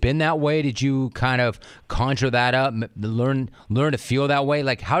you always been that way? Did you kind of conjure that up, learn to feel that way?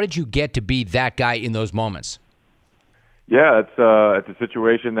 Like, how did you get to be that guy in those moments? Yeah, it's a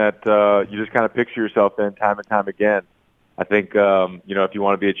situation that you just kind of picture yourself in time and time again. I think if you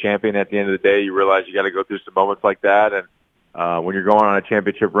want to be a champion at the end of the day, you realize you got to go through some moments like that. And when you're going on a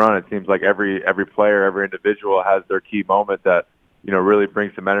championship run, it seems like every player, every individual has their key moment that really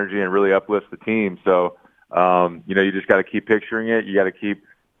brings some energy and really uplifts the team. So you just got to keep picturing it. You got to keep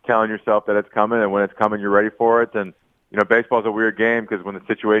telling yourself that it's coming, and when it's coming, you're ready for it. And baseball's a weird game because when the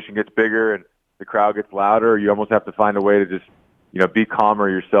situation gets bigger and the crowd gets louder, you almost have to find a way to just, be calmer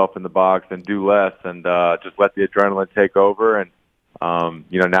yourself in the box and do less and just let the adrenaline take over. And,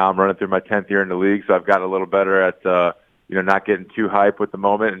 now I'm running through my 10th year in the league, so I've gotten a little better at, not getting too hype with the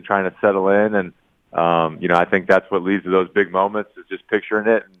moment and trying to settle in. And, I think that's what leads to those big moments is just picturing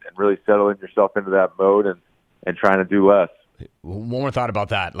it and really settling yourself into that mode and trying to do less. One more thought about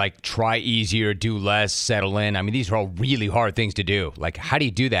that, like try easier, do less, settle in. I mean, these are all really hard things to do. Like, how do you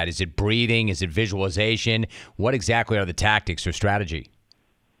do that? Is it breathing? Is it visualization? What exactly are the tactics or strategy?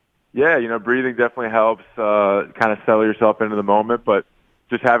 Yeah, breathing definitely helps kind of settle yourself into the moment, but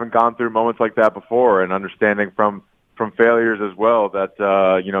just having gone through moments like that before and understanding from failures as well that,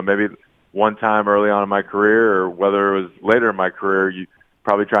 maybe one time early on in my career or whether it was later in my career, you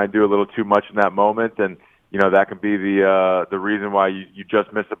probably try and do a little too much in that moment, and that can be the reason why you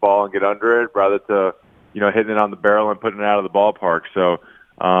just miss the ball and get under it rather to, hitting it on the barrel and putting it out of the ballpark. So,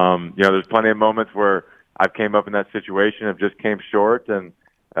 there's plenty of moments where I've came up in that situation and just came short. And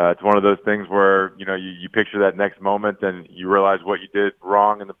it's one of those things where, you picture that next moment and you realize what you did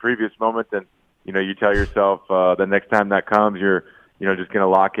wrong in the previous moment. And, you tell yourself the next time that comes, you're just going to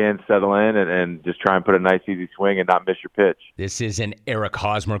lock in, settle in, and just try and put a nice, easy swing and not miss your pitch. This is an Eric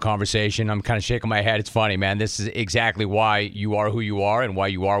Hosmer conversation. I'm kind of shaking my head. It's funny, man. This is exactly why you are who you are and why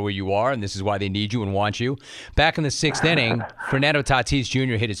you are where you are, and this is why they need you and want you. Back in the sixth inning, Fernando Tatis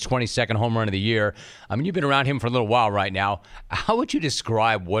Jr. hit his 22nd home run of the year. I mean, you've been around him for a little while right now. How would you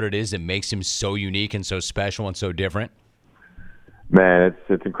describe what it is that makes him so unique and so special and so different? Man,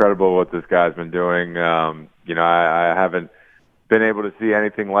 it's incredible what this guy's been doing. I haven't been able to see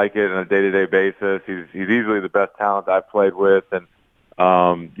anything like it on a day-to-day basis. He's easily the best talent I've played with, and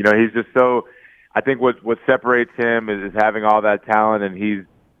he's just so. I think what separates him is having all that talent, and he's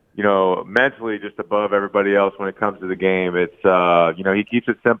mentally just above everybody else when it comes to the game. It's he keeps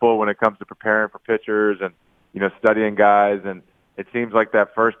it simple when it comes to preparing for pitchers and studying guys, and it seems like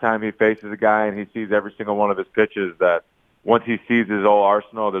that first time he faces a guy and he sees every single one of his pitches, that once he sees his whole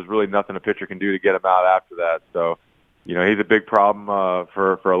arsenal, there's really nothing a pitcher can do to get him out after that. So. He's a big problem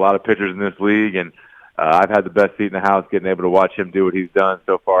for a lot of pitchers in this league, and I've had the best seat in the house getting able to watch him do what he's done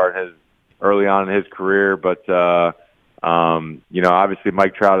so far early on in his career. But obviously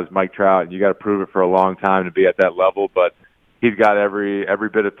Mike Trout is Mike Trout, and you got to prove it for a long time to be at that level. But he's got every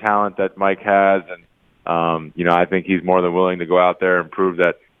bit of talent that Mike has, and I think he's more than willing to go out there and prove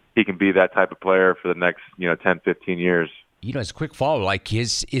that he can be that type of player for the next 10, 15 years. As a quick follow, like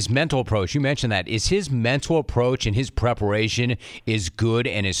his mental approach, you mentioned that. Is his mental approach and his preparation as good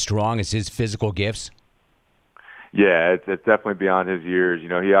and as strong as his physical gifts? Yeah, it's definitely beyond his years.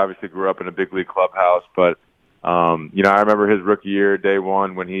 He obviously grew up in a big league clubhouse, but, I remember his rookie year, day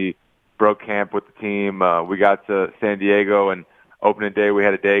one, when he broke camp with the team. We got to San Diego, and opening day we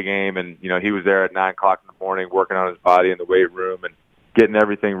had a day game, and, he was there at 9 o'clock in the morning working on his body in the weight room and getting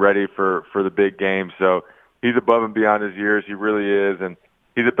everything ready for the big game. So, he's above and beyond his years. He really is, and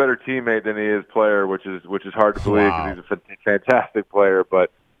he's a better teammate than he is player, which is hard to believe because he's a fantastic player.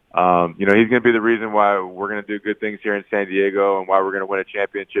 But he's going to be the reason why we're going to do good things here in San Diego and why we're going to win a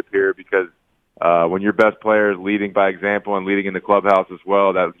championship here. Because when your best player is leading by example and leading in the clubhouse as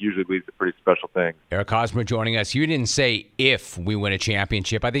well, that usually leads to pretty special things. Eric Hosmer joining us. You didn't say if we win a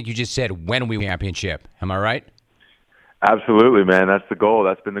championship. I think you just said when we win a championship. Am I right? Absolutely, man. That's the goal.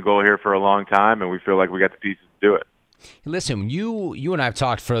 That's been the goal here for a long time, and we feel like we got the pieces to do it. Listen, you and I have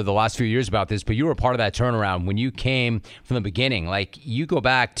talked for the last few years about this, but you were part of that turnaround when you came from the beginning. Like, you go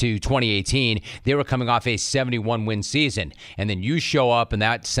back to 2018, they were coming off a 71-win season, and then you show up, and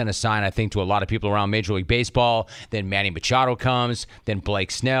that sent a sign, I think, to a lot of people around Major League Baseball. Then Manny Machado comes, then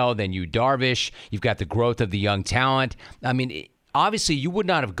Blake Snell, then Yu Darvish. You've got the growth of the young talent. I mean, obviously you would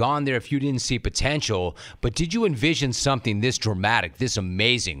not have gone there if you didn't see potential, but did you envision something this dramatic, this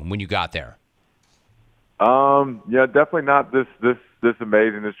amazing when you got there? Yeah, definitely not this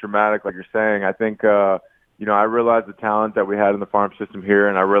amazing, this dramatic, like you're saying. I think, I realized the talent that we had in the farm system here,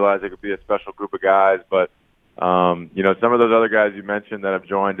 and I realized it could be a special group of guys. But, some of those other guys you mentioned that have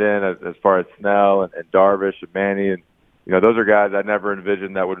joined in, as far as Snell and Darvish and Manny, and, those are guys I never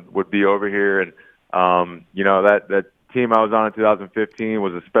envisioned that would be over here. And, that team I was on in 2015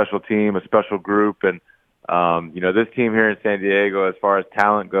 was a special team, a special group. And, this team here in San Diego, as far as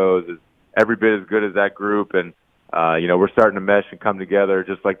talent goes, is every bit as good as that group. And, we're starting to mesh and come together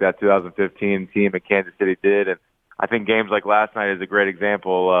just like that 2015 team in Kansas City did. And I think games like last night is a great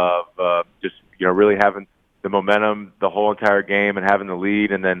example of just, really having the momentum the whole entire game and having the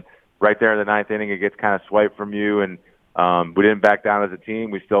lead. And then right there in the ninth inning, it gets kind of swiped from you. And we didn't back down as a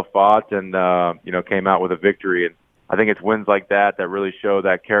team. We still fought and, came out with a victory. And I think it's wins like that that really show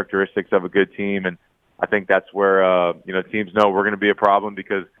that characteristics of a good team. And I think that's where, teams know we're going to be a problem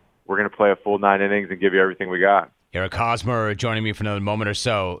because we're going to play a full 9 innings and give you everything we got. Eric Hosmer joining me for another moment or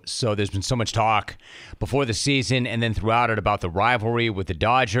so. So there's been so much talk before the season and then throughout it about the rivalry with the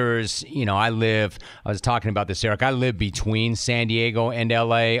Dodgers. I was talking about this, Eric. I live between San Diego and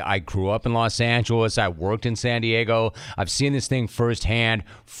L.A. I grew up in Los Angeles. I worked in San Diego. I've seen this thing firsthand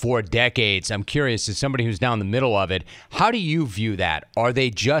for decades. I'm curious, as somebody who's down the middle of it, how do you view that? Are they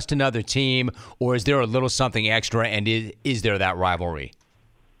just another team, or is there a little something extra, and is there that rivalry?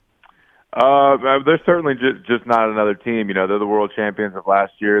 They're certainly just not another team. They're the world champions of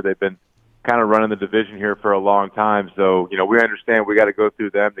last year. They've been kind of running the division here for a long time. So, we understand we got to go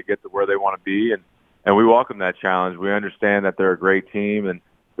through them to get to where they want to be. And we welcome that challenge. We understand that they're a great team and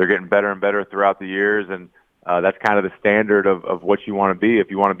they're getting better and better throughout the years. And that's kind of the standard of what you want to be if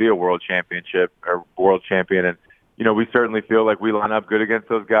you want to be a world championship or world champion. And, we certainly feel like we line up good against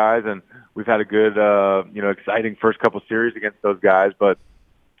those guys. And we've had a good, exciting first couple series against those guys. But,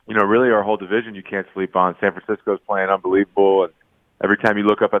 really our whole division you can't sleep on. San Francisco's playing unbelievable, and every time you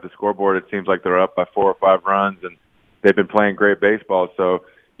look up at the scoreboard, it seems like they're up by 4 or 5 runs, and they've been playing great baseball. So,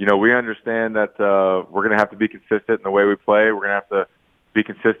 we understand that we're going to have to be consistent in the way we play. We're going to have to be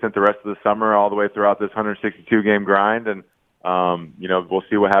consistent the rest of the summer all the way throughout this 162-game grind, and, we'll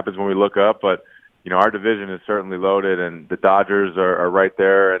see what happens when we look up. But, our division is certainly loaded, and the Dodgers are right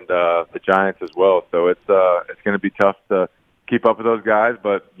there, and the Giants as well. So it's going to be tough to keep up with those guys,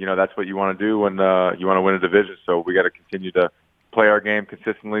 but that's what you want to do when you want to win a division. So we got to continue to play our game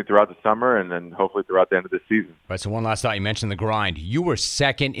consistently throughout the summer and then hopefully throughout the end of this season. Right, so one last thought. You mentioned the grind. You were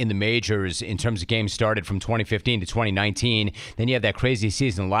second in the majors in terms of games started from 2015 to 2019. Then you had that crazy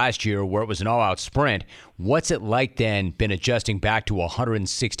season last year where it was an all-out sprint. What's it like then been adjusting back to a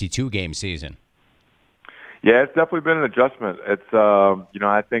 162-game season? Yeah, it's definitely been an adjustment. It's,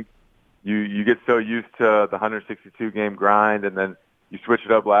 I think you get so used to the 162-game grind, and then you switch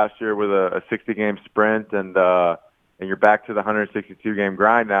it up last year with a 60-game sprint, and you're back to the 162-game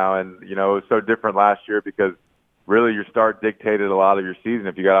grind now. And, it was so different last year because really your start dictated a lot of your season.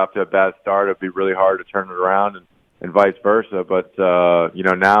 If you got off to a bad start, it'd be really hard to turn it around and vice versa. But,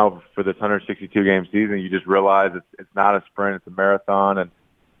 now for this 162-game season, you just realize it's not a sprint, it's a marathon, and,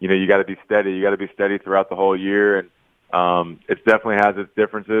 you got to be steady. You got to be steady throughout the whole year. And it definitely has its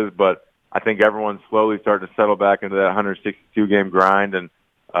differences, but I think everyone's slowly starting to settle back into that 162-game grind. And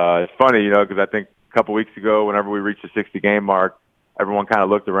it's funny, because I think a couple weeks ago, whenever we reached the 60-game mark, everyone kind of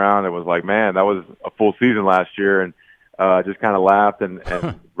looked around and was like, man, that was a full season last year, and just kind of laughed and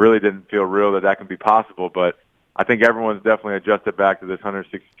really didn't feel real that can be possible. But I think everyone's definitely adjusted back to this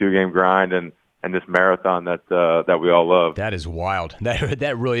 162-game grind and this marathon that we all love. That is wild.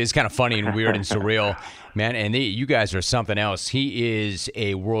 That really is kind of funny and weird and surreal, man. And you guys are something else. He is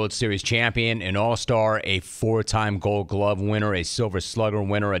a World Series champion, an All-Star, a 4-time Gold Glove winner, a Silver Slugger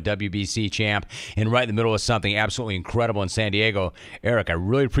winner, a WBC champ, and right in the middle of something absolutely incredible in San Diego. Eric, I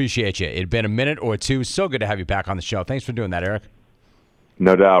really appreciate you. It'd been a minute or two. So good to have you back on the show. Thanks for doing that, Eric.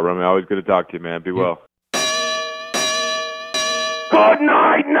 No doubt, Romy. Always good to talk to you, man. Be well. Good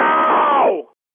night.